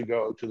years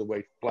ago to the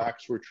way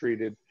blacks were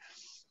treated.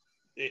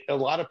 A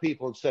lot of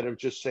people, instead of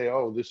just say,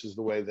 oh, this is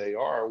the way they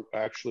are,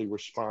 actually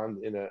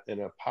respond in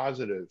a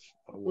positive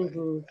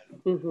way.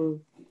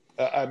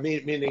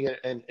 Meaning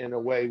in a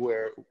way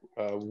where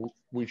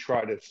we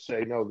try to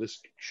say, no,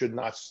 this should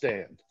not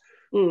stand.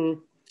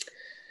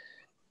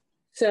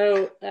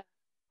 So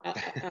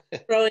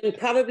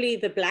probably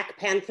the Black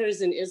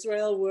Panthers in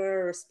Israel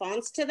were a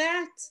response to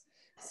that.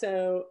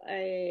 So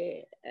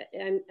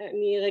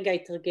אני רגע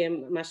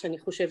אתרגם מה שאני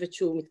חושבת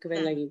שהוא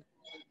מתכוון להגיד.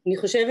 אני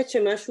חושבת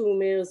שמה שהוא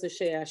אומר זה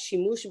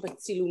שהשימוש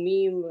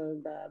בצילומים,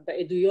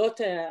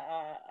 בעדויות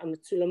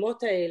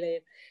המצולמות האלה,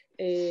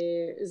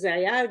 זה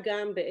היה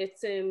גם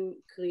בעצם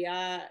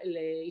קריאה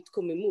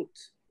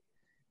להתקוממות.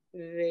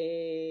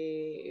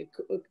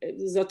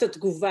 וזאת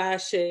התגובה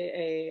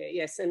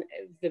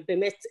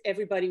ובאמת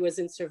everybody was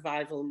in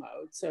survival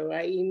mode. So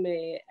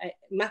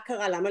מה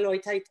קרה? למה לא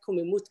הייתה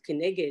התקוממות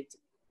כנגד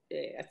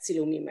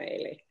הצילומים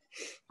האלה?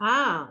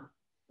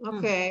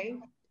 Okay.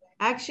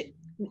 Actually,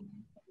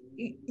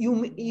 you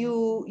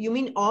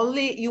mean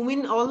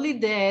only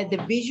the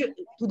visual,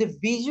 to the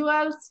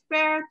visual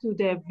sphere, to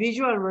the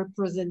visual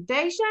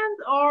representations,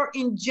 or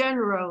in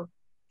general?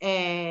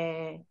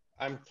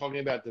 I'm talking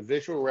about the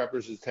visual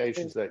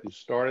representations that you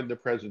started the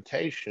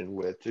presentation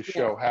with to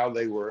show how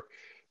they were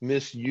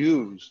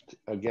misused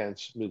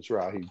against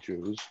Mizrahi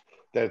Jews,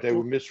 that they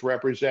were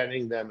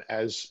misrepresenting them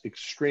as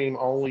extreme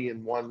only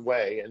in one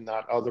way and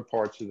not other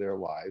parts of their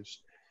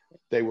lives.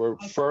 They were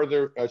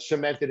further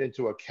cemented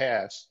into a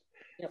caste.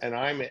 And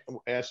I'm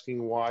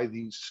asking why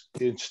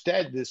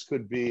instead this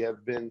could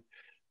have been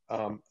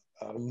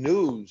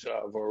news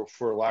of, or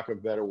for lack of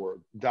a better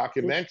word,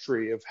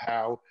 documentary of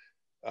how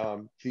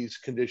these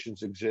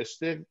conditions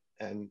existed,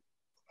 and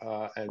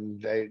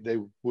they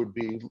would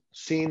be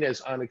seen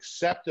as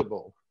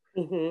unacceptable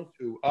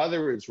to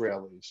other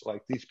Israelis.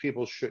 Like, these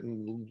people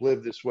shouldn't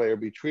live this way or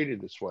be treated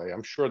this way.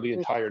 I'm sure the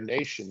entire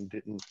nation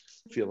didn't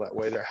feel that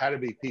way. There had to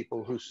be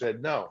people who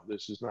said, no,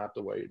 this is not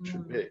the way it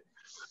should be.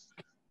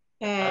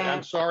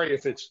 I'm sorry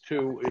if it's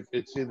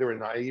either a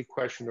naive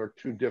question or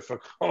too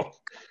difficult.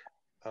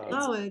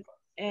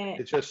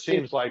 It just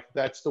seems like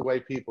that's the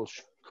way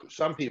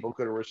some people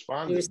could have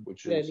responded,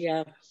 which is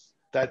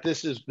that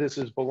this is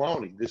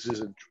baloney. This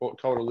isn't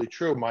totally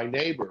true. My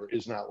neighbor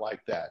is not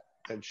like that,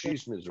 and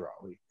she's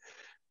Mizrahi.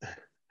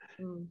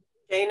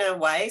 Dana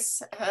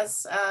Weiss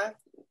has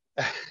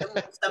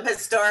some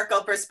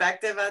historical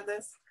perspective on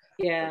this.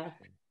 Yeah.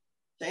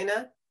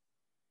 Dana?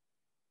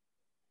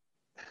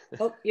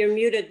 Oh, you're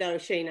muted though,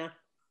 Shana.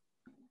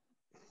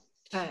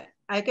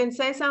 I can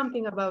say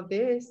something about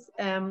this.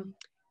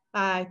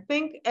 I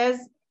think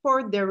as for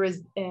the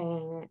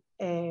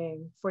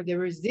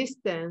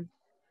resistance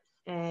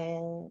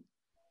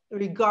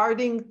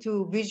regarding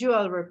to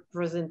visual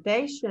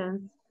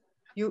representations,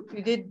 you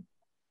did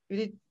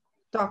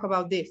talk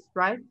about this,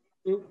 right?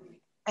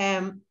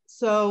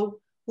 So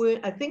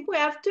I think we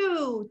have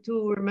to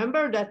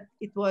remember that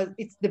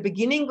it's the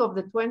beginning of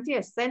the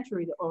 20th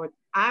century, or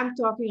I'm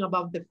talking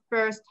about the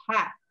first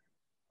half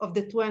of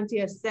the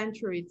 20th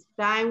century. It's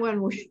time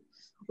when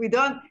we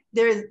don't,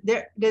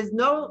 there's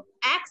no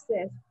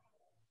access.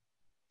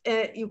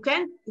 You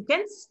couldn't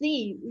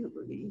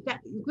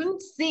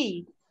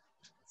see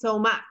so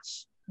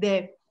much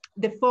the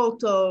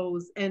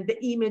photos and the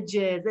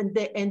images and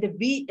the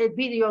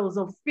videos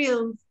of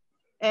films.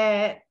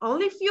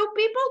 Only few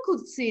people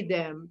could see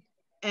them,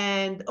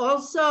 and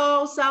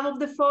also some of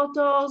the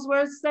photos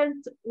were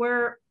sent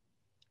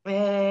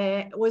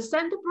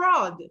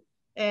abroad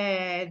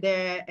in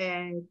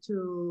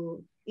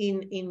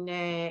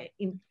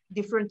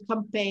different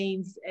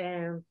campaigns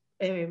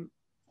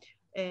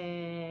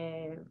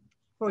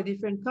for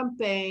different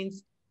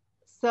campaigns.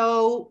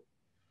 So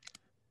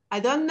I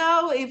don't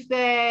know if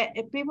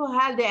people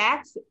had the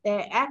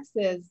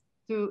access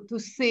to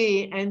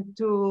see and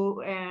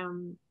to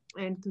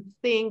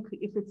think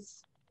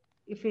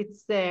if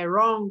it's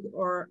wrong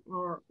or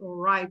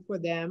right for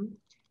them.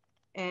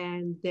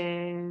 And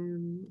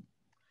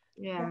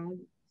yeah.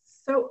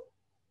 So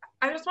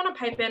I just want to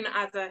pipe in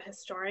as a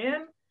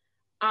historian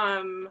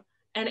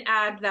and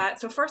add that,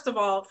 so first of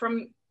all,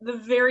 from the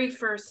very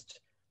first,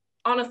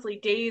 honestly,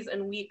 days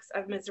and weeks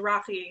of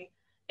Mizrahi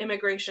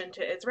immigration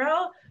to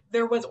Israel,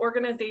 there was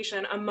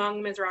organization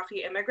among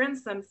Mizrahi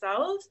immigrants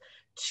themselves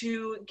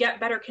to get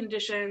better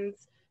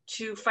conditions,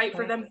 to fight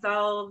for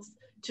themselves,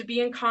 to be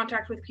in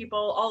contact with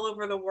people all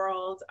over the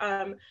world.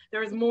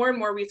 There was more and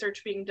more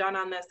research being done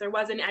on this. There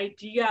was an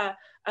idea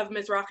of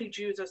Mizrahi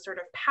Jews as sort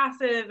of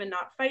passive and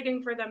not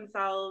fighting for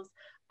themselves.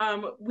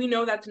 We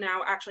know that's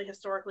now actually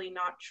historically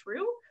not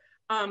true.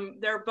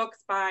 There are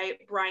books by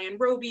Brian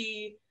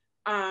Roby,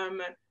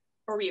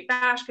 Orit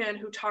Bashkin,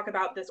 who talk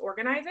about this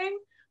organizing.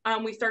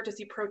 We start to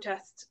see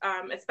protests,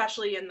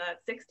 especially in the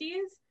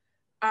 60s.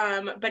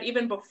 But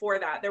even before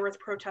that, there was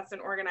protests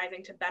and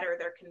organizing to better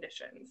their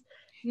conditions.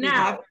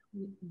 Now,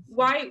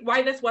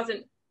 why this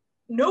wasn't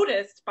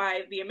noticed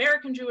by the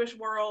American Jewish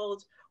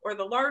world or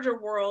the larger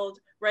world,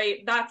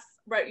 right? That's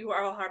what you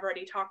all have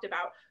already talked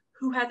about.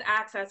 Who has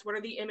access? What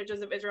are the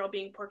images of Israel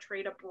being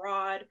portrayed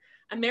abroad?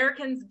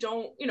 Americans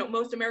don't,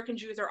 most American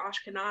Jews are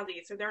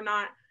Ashkenazi, so they're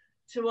not,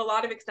 to a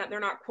lot of extent, they're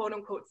not quote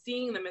unquote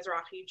seeing the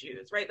Mizrahi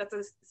Jews, right?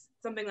 That's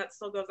something that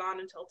still goes on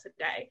until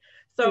today.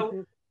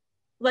 So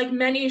like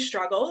many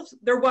struggles,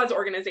 there was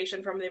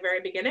organization from the very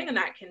beginning and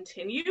that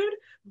continued,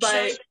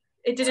 but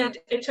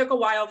it took a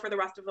while for the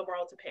rest of the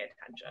world to pay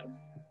attention.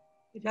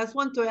 I just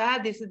want to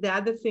add, this is the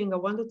other thing I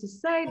wanted to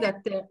say,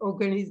 that the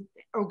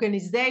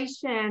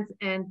organizations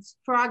and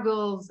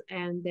struggles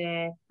and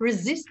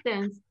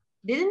resistance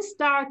didn't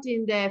start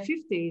in the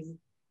 50s.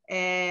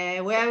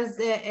 Whereas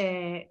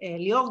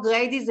Lior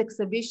Grady's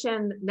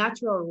exhibition,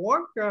 Natural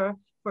Worker,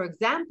 for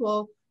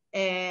example,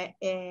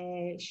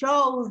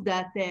 shows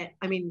that,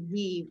 I mean,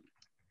 he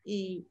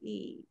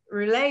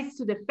relates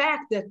to the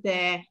fact that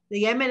the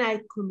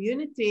Yemenite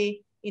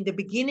community in the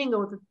beginning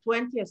of the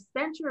 20th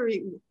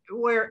century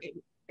were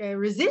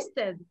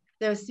resisted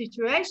the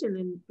situation.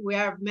 And we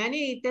have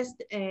many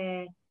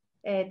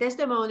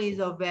testimonies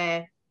of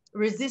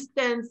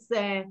resistance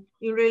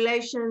in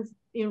relation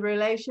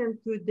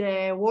to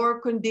the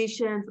work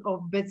conditions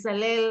of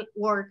Bezalel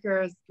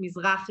workers,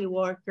 Mizrahi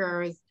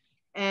workers,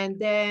 and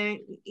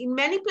in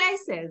many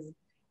places.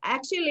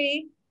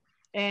 Actually,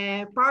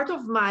 part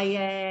of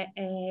my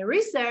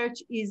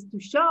research is to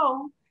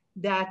show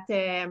that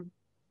a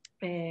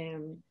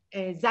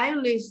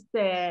Zionist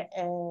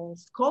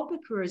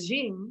scopic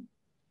regime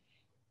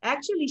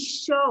actually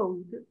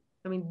showed,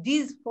 I mean,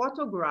 these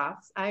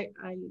photographs, I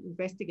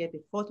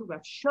investigated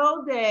photographs,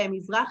 showed the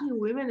Mizrahi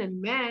women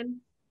and men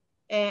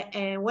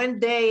when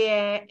they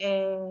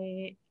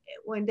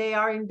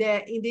are in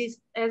this,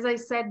 as I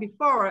said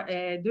before,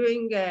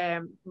 doing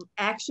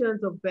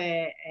actions of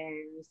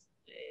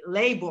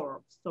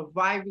labor,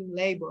 surviving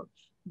labor,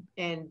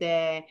 and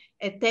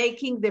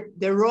taking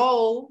the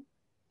role,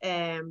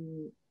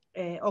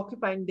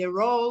 occupying the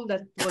role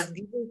that was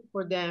given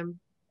for them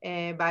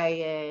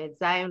by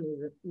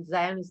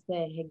Zionist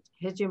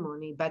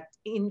hegemony. But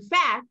in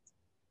fact,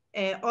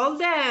 all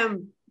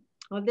the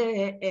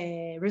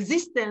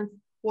resistance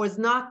was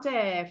not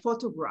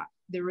photographed.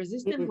 The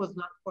resistance was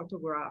not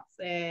photographed.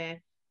 And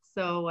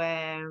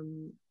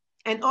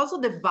also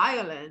the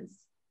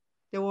violence,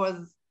 there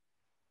was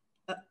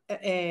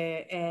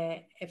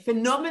a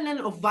phenomenon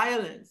of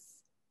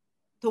violence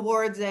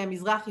towards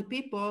Mizrahi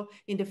people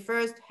in the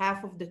first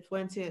half of the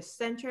 20th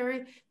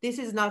century. This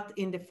is not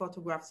in the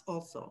photographs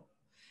also.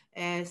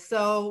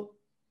 So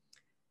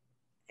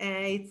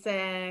it's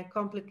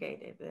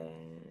complicated,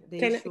 the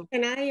issue.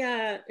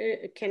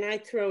 Can I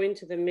throw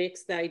into the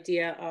mix the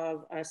idea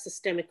of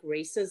systemic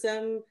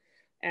racism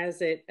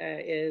as it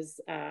is,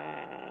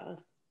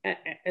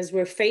 as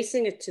we're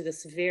facing it to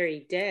this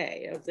very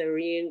day, of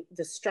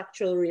the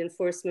structural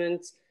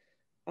reinforcement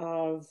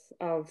of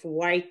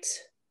white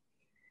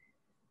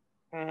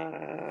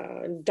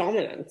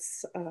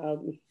dominance.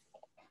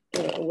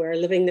 We're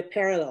living the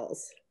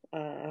parallels.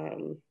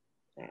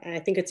 I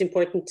think it's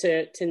important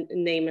to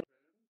name it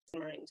in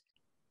mind.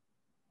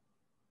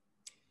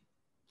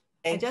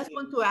 I just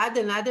want to add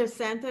another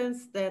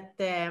sentence that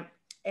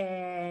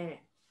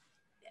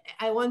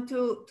I want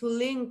to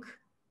link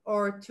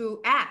or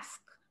to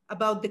ask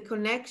about the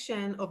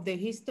connection of the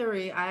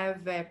history. I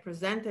have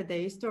presented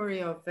the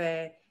history of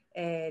the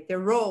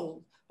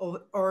role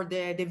or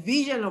the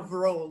division of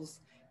roles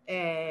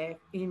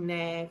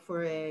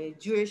for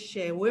Jewish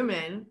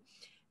women,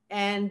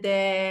 and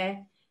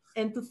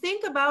to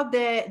think about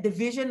the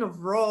division of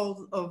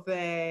roles of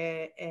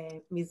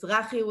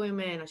Mizrahi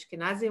women,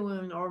 Ashkenazi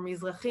women, or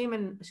Mizrahim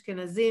and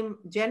Ashkenazim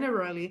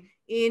generally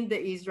in the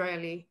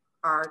Israeli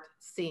art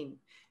scene.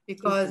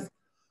 Because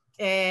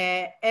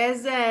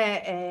as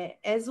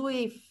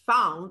we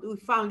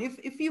found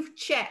if you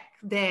check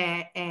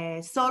the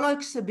solo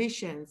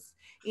exhibitions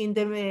in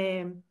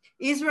the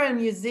Israel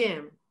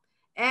Museum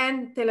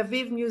and Tel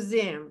Aviv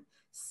Museum,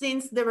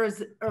 since there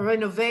was a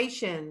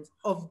renovation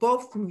of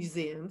both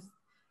museums,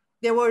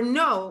 there were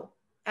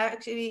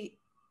actually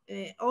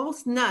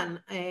almost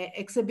none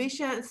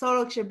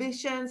solo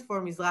exhibitions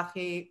for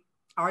Mizrahi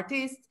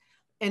artists,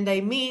 and I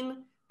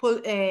mean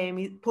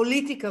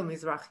political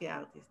Mizrahi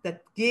artists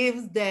that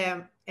gives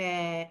them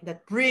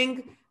that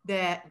bring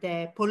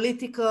the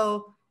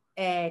political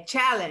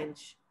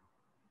challenge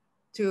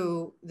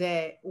to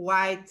the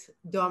white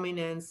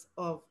dominance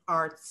of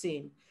art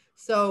scene.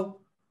 So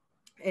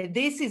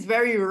this is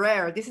very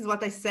rare. This is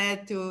what I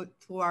said to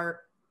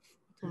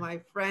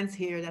my friends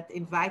here that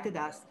invited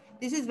us.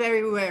 This is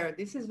very rare.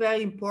 This is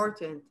very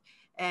important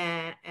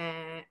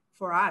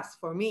for us,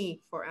 for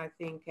me, for I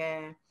think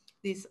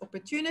this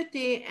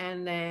opportunity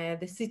and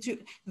the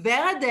situation.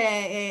 Vered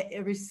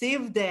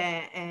received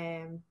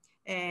in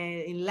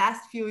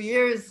last few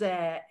years,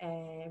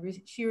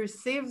 she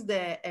receives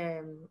the,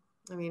 I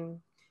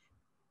mean,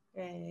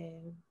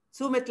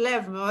 tzumet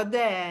lev, מאוד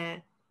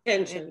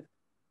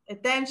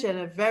attention,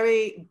 a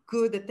very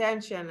good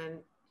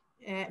attention,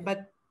 and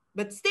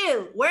but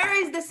still, where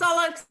is the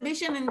solo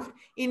exhibition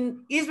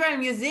in Israel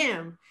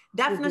Museum?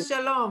 Daphne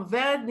Shalom,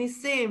 Vered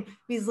Nissim,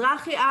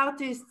 Mizrahi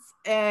artists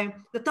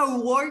that are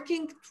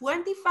working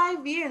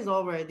 25 years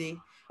already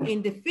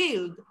in the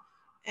field.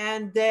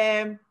 And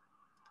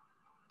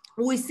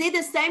we see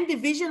the same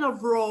division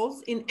of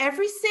roles in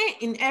every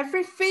field in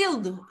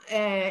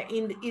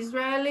the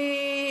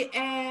Israeli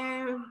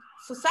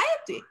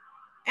society,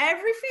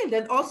 every field,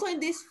 and also in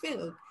this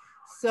field.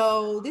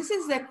 So this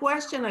is a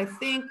question I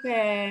think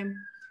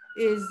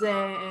is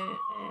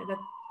that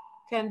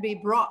can be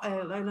brought,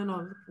 I don't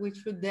know, we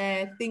should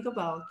think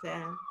about.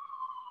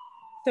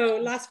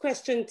 So last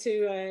question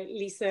to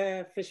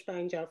Lisa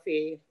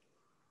Fishbein-Joffe.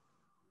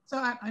 So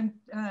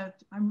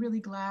I'm really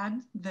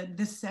glad that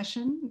this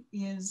session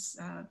is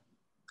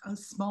a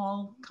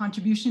small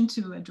contribution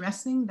to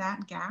addressing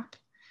that gap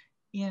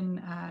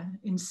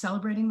in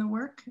celebrating the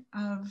work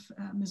of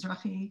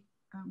Mizrahi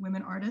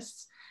women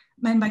artists.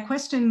 And my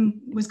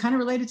question was kind of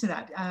related to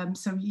that.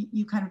 So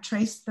you kind of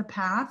traced the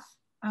path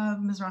of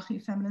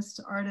Mizrahi feminist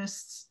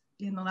artists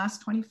in the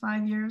last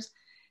 25 years.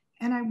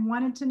 And I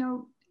wanted to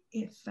know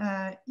if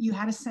you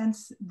had a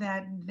sense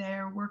that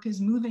their work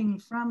is moving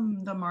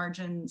from the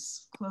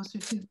margins closer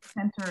to the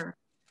center.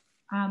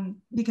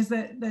 Because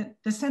the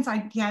sense I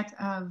get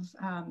of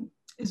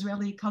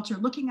Israeli culture,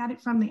 looking at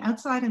it from the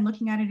outside and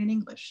looking at it in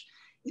English,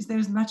 is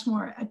there's much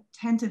more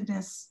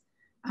attentiveness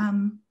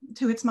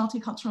to its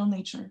multicultural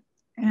nature.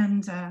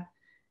 And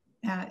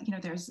you know,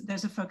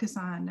 there's a focus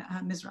on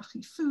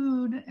Mizrahi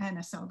food and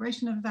a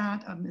celebration of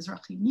that, of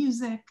Mizrahi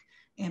music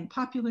and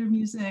popular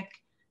music.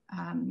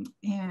 And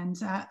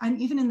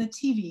even in the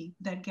TV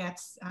that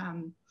gets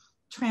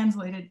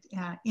translated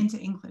into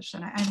English.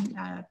 And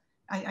I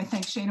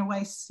thank Shana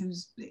Weiss,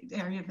 whose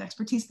area of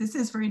expertise this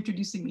is, for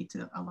introducing me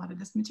to a lot of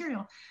this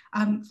material.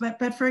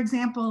 But for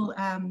example,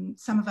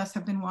 some of us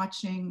have been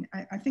watching,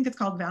 I think it's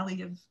called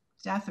Valley of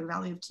Death or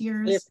Valley of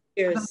Tears,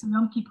 about the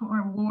Yom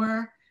Kippur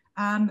War,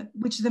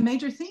 which the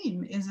major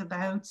theme is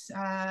about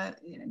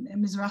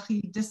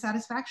Mizrahi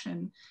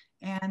dissatisfaction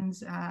and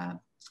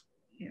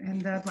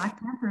the Black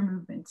Panther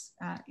movement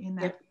in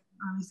the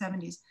early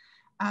 70s.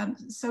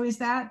 So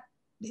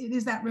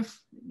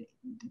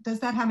does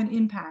that have an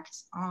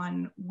impact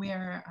on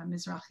where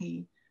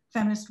Mizrahi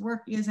feminist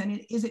work is, and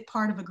is it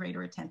part of a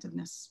greater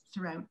attentiveness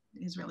throughout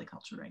Israeli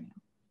culture right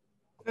now?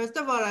 First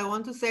of all, I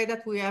want to say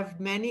that we have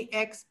many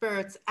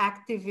experts,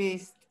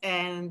 activists,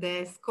 and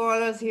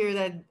scholars here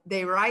that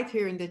they write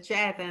here in the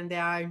chat, and they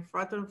are in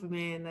front of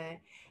me, and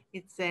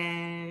it's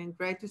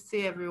great to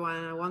see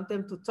everyone. I want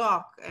them to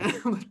talk,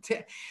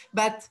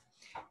 but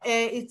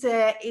it's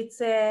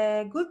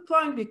a good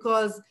point,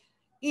 because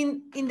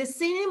in the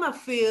cinema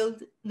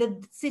field,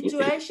 the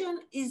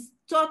situation is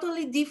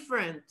totally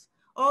different.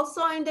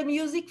 Also in the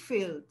music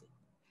field,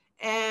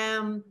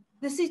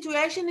 the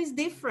situation is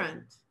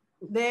different.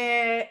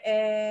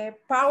 The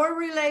power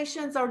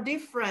relations are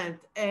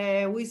different.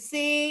 We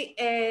see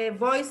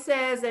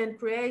voices and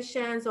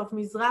creations of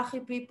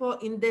Mizrahi people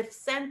in the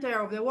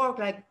center of the work,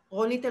 like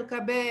Ronit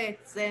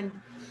Elkabetz and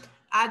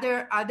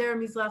other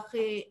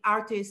Mizrahi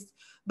artists.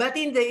 But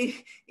in the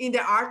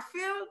art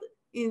field,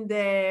 in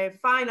the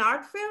fine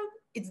art field,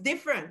 it's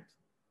different.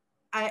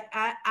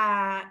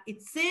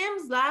 It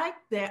seems like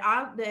the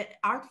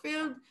art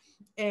field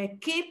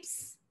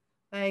keeps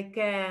like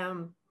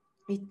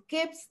it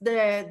keeps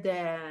I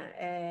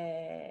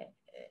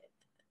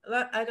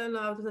don't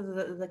know,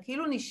 זה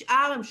כאילו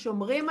נשאר, הם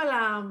שומרים על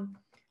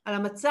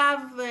המצב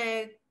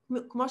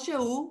כמו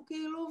שהוא,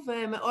 כאילו,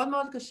 ומאוד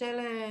מאוד קשה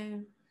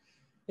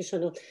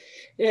So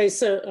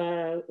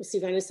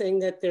Sivan is saying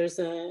that there's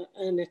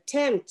an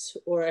attempt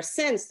or a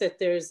sense that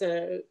there's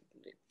to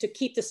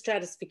keep the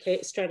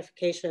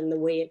stratification the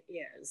way it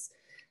is,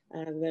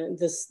 and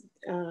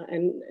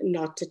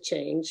not to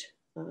change.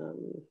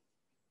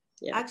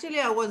 Yeah. Actually,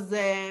 I was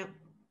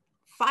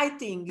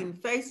fighting in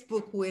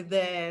Facebook with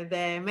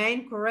the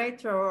main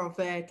curator of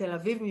Tel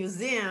Aviv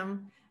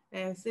Museum.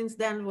 Since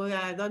then,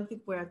 I don't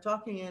think we're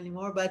talking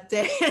anymore, but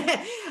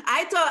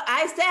I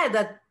said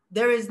that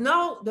the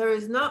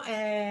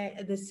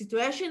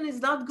situation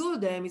is not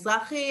good.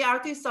 Mizrahi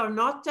artists are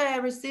not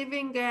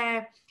receiving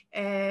a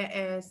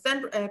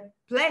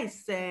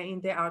place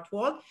in the art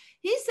world.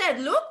 He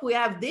said, look, we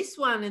have this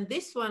one and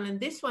this one and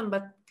this one,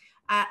 but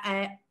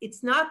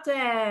it's not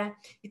that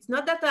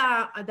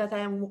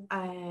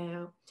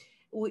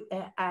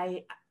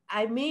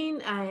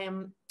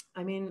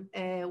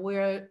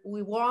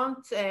we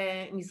want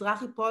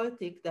Mizrahi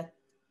politics that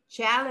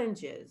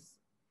challenges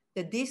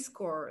the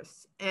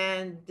discourse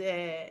and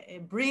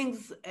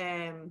brings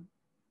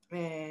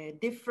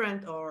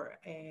different or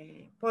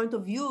point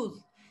of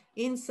views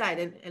inside,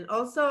 and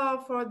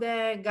also for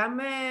the גם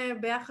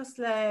ביחס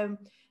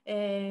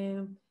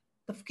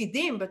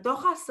לתפקידים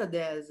בתוך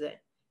השדה הזה.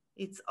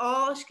 It's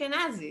all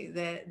Ashkenazi.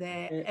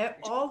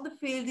 All the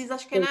field is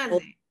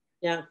Ashkenazi.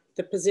 Yeah,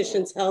 the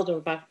positions held are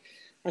by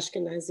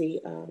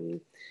Ashkenazi.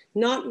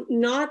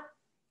 Not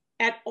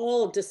at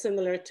all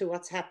dissimilar to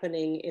what's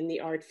happening in the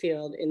art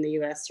field in the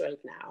US right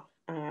now.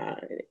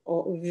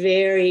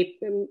 Very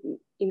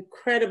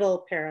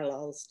incredible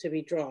parallels to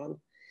be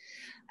drawn.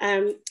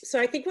 So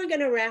I think we're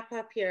going to wrap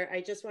up here.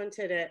 I just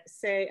wanted to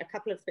say a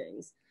couple of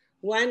things.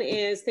 One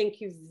is thank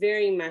you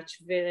very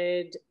much,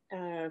 Vered,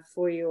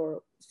 for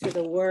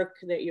the work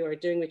that you are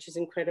doing, which is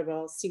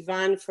incredible.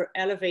 Sivan for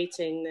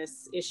elevating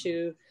this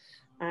issue,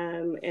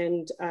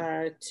 and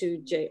to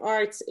J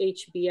Arts,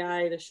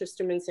 HBI, the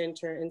Schusterman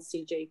Center, and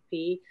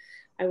CJP.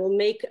 I will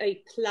make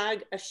a plug,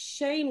 a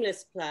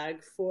shameless plug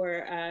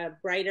for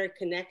Brighter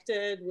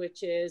Connected,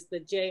 which is the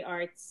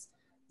J-Arts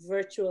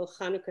virtual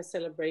Hanukkah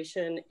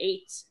celebration,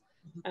 8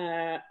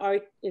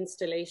 art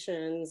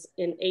installations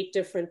in 8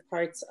 different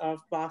parts of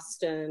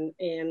Boston.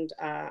 And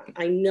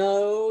I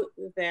know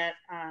that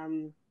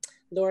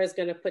Laura's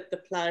going to put the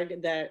plug,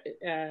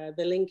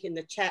 the link in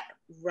the chat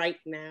right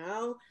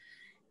now,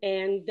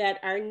 and that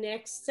our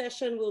next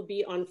session will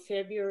be on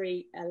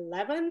February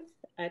 11th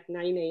at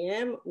 9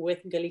 a.m. with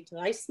Galit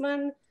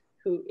Reisman,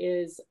 who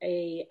is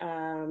a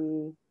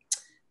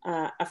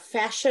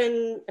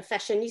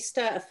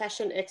fashionista, a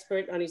fashion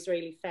expert on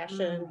Israeli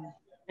fashion,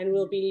 and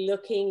we'll be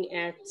looking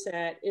at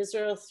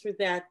Israel through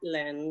that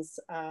lens.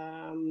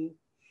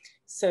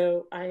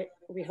 So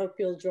we hope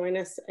you'll join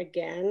us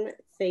again.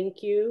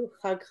 Thank you.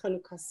 Chag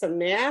Chanukah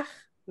Sameach.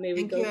 May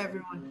we Thank go you,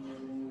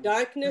 everyone.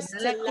 Darkness to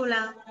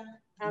light.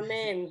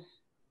 Amen.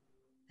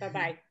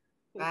 Bye-bye.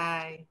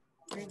 Bye.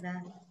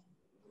 Bye-bye.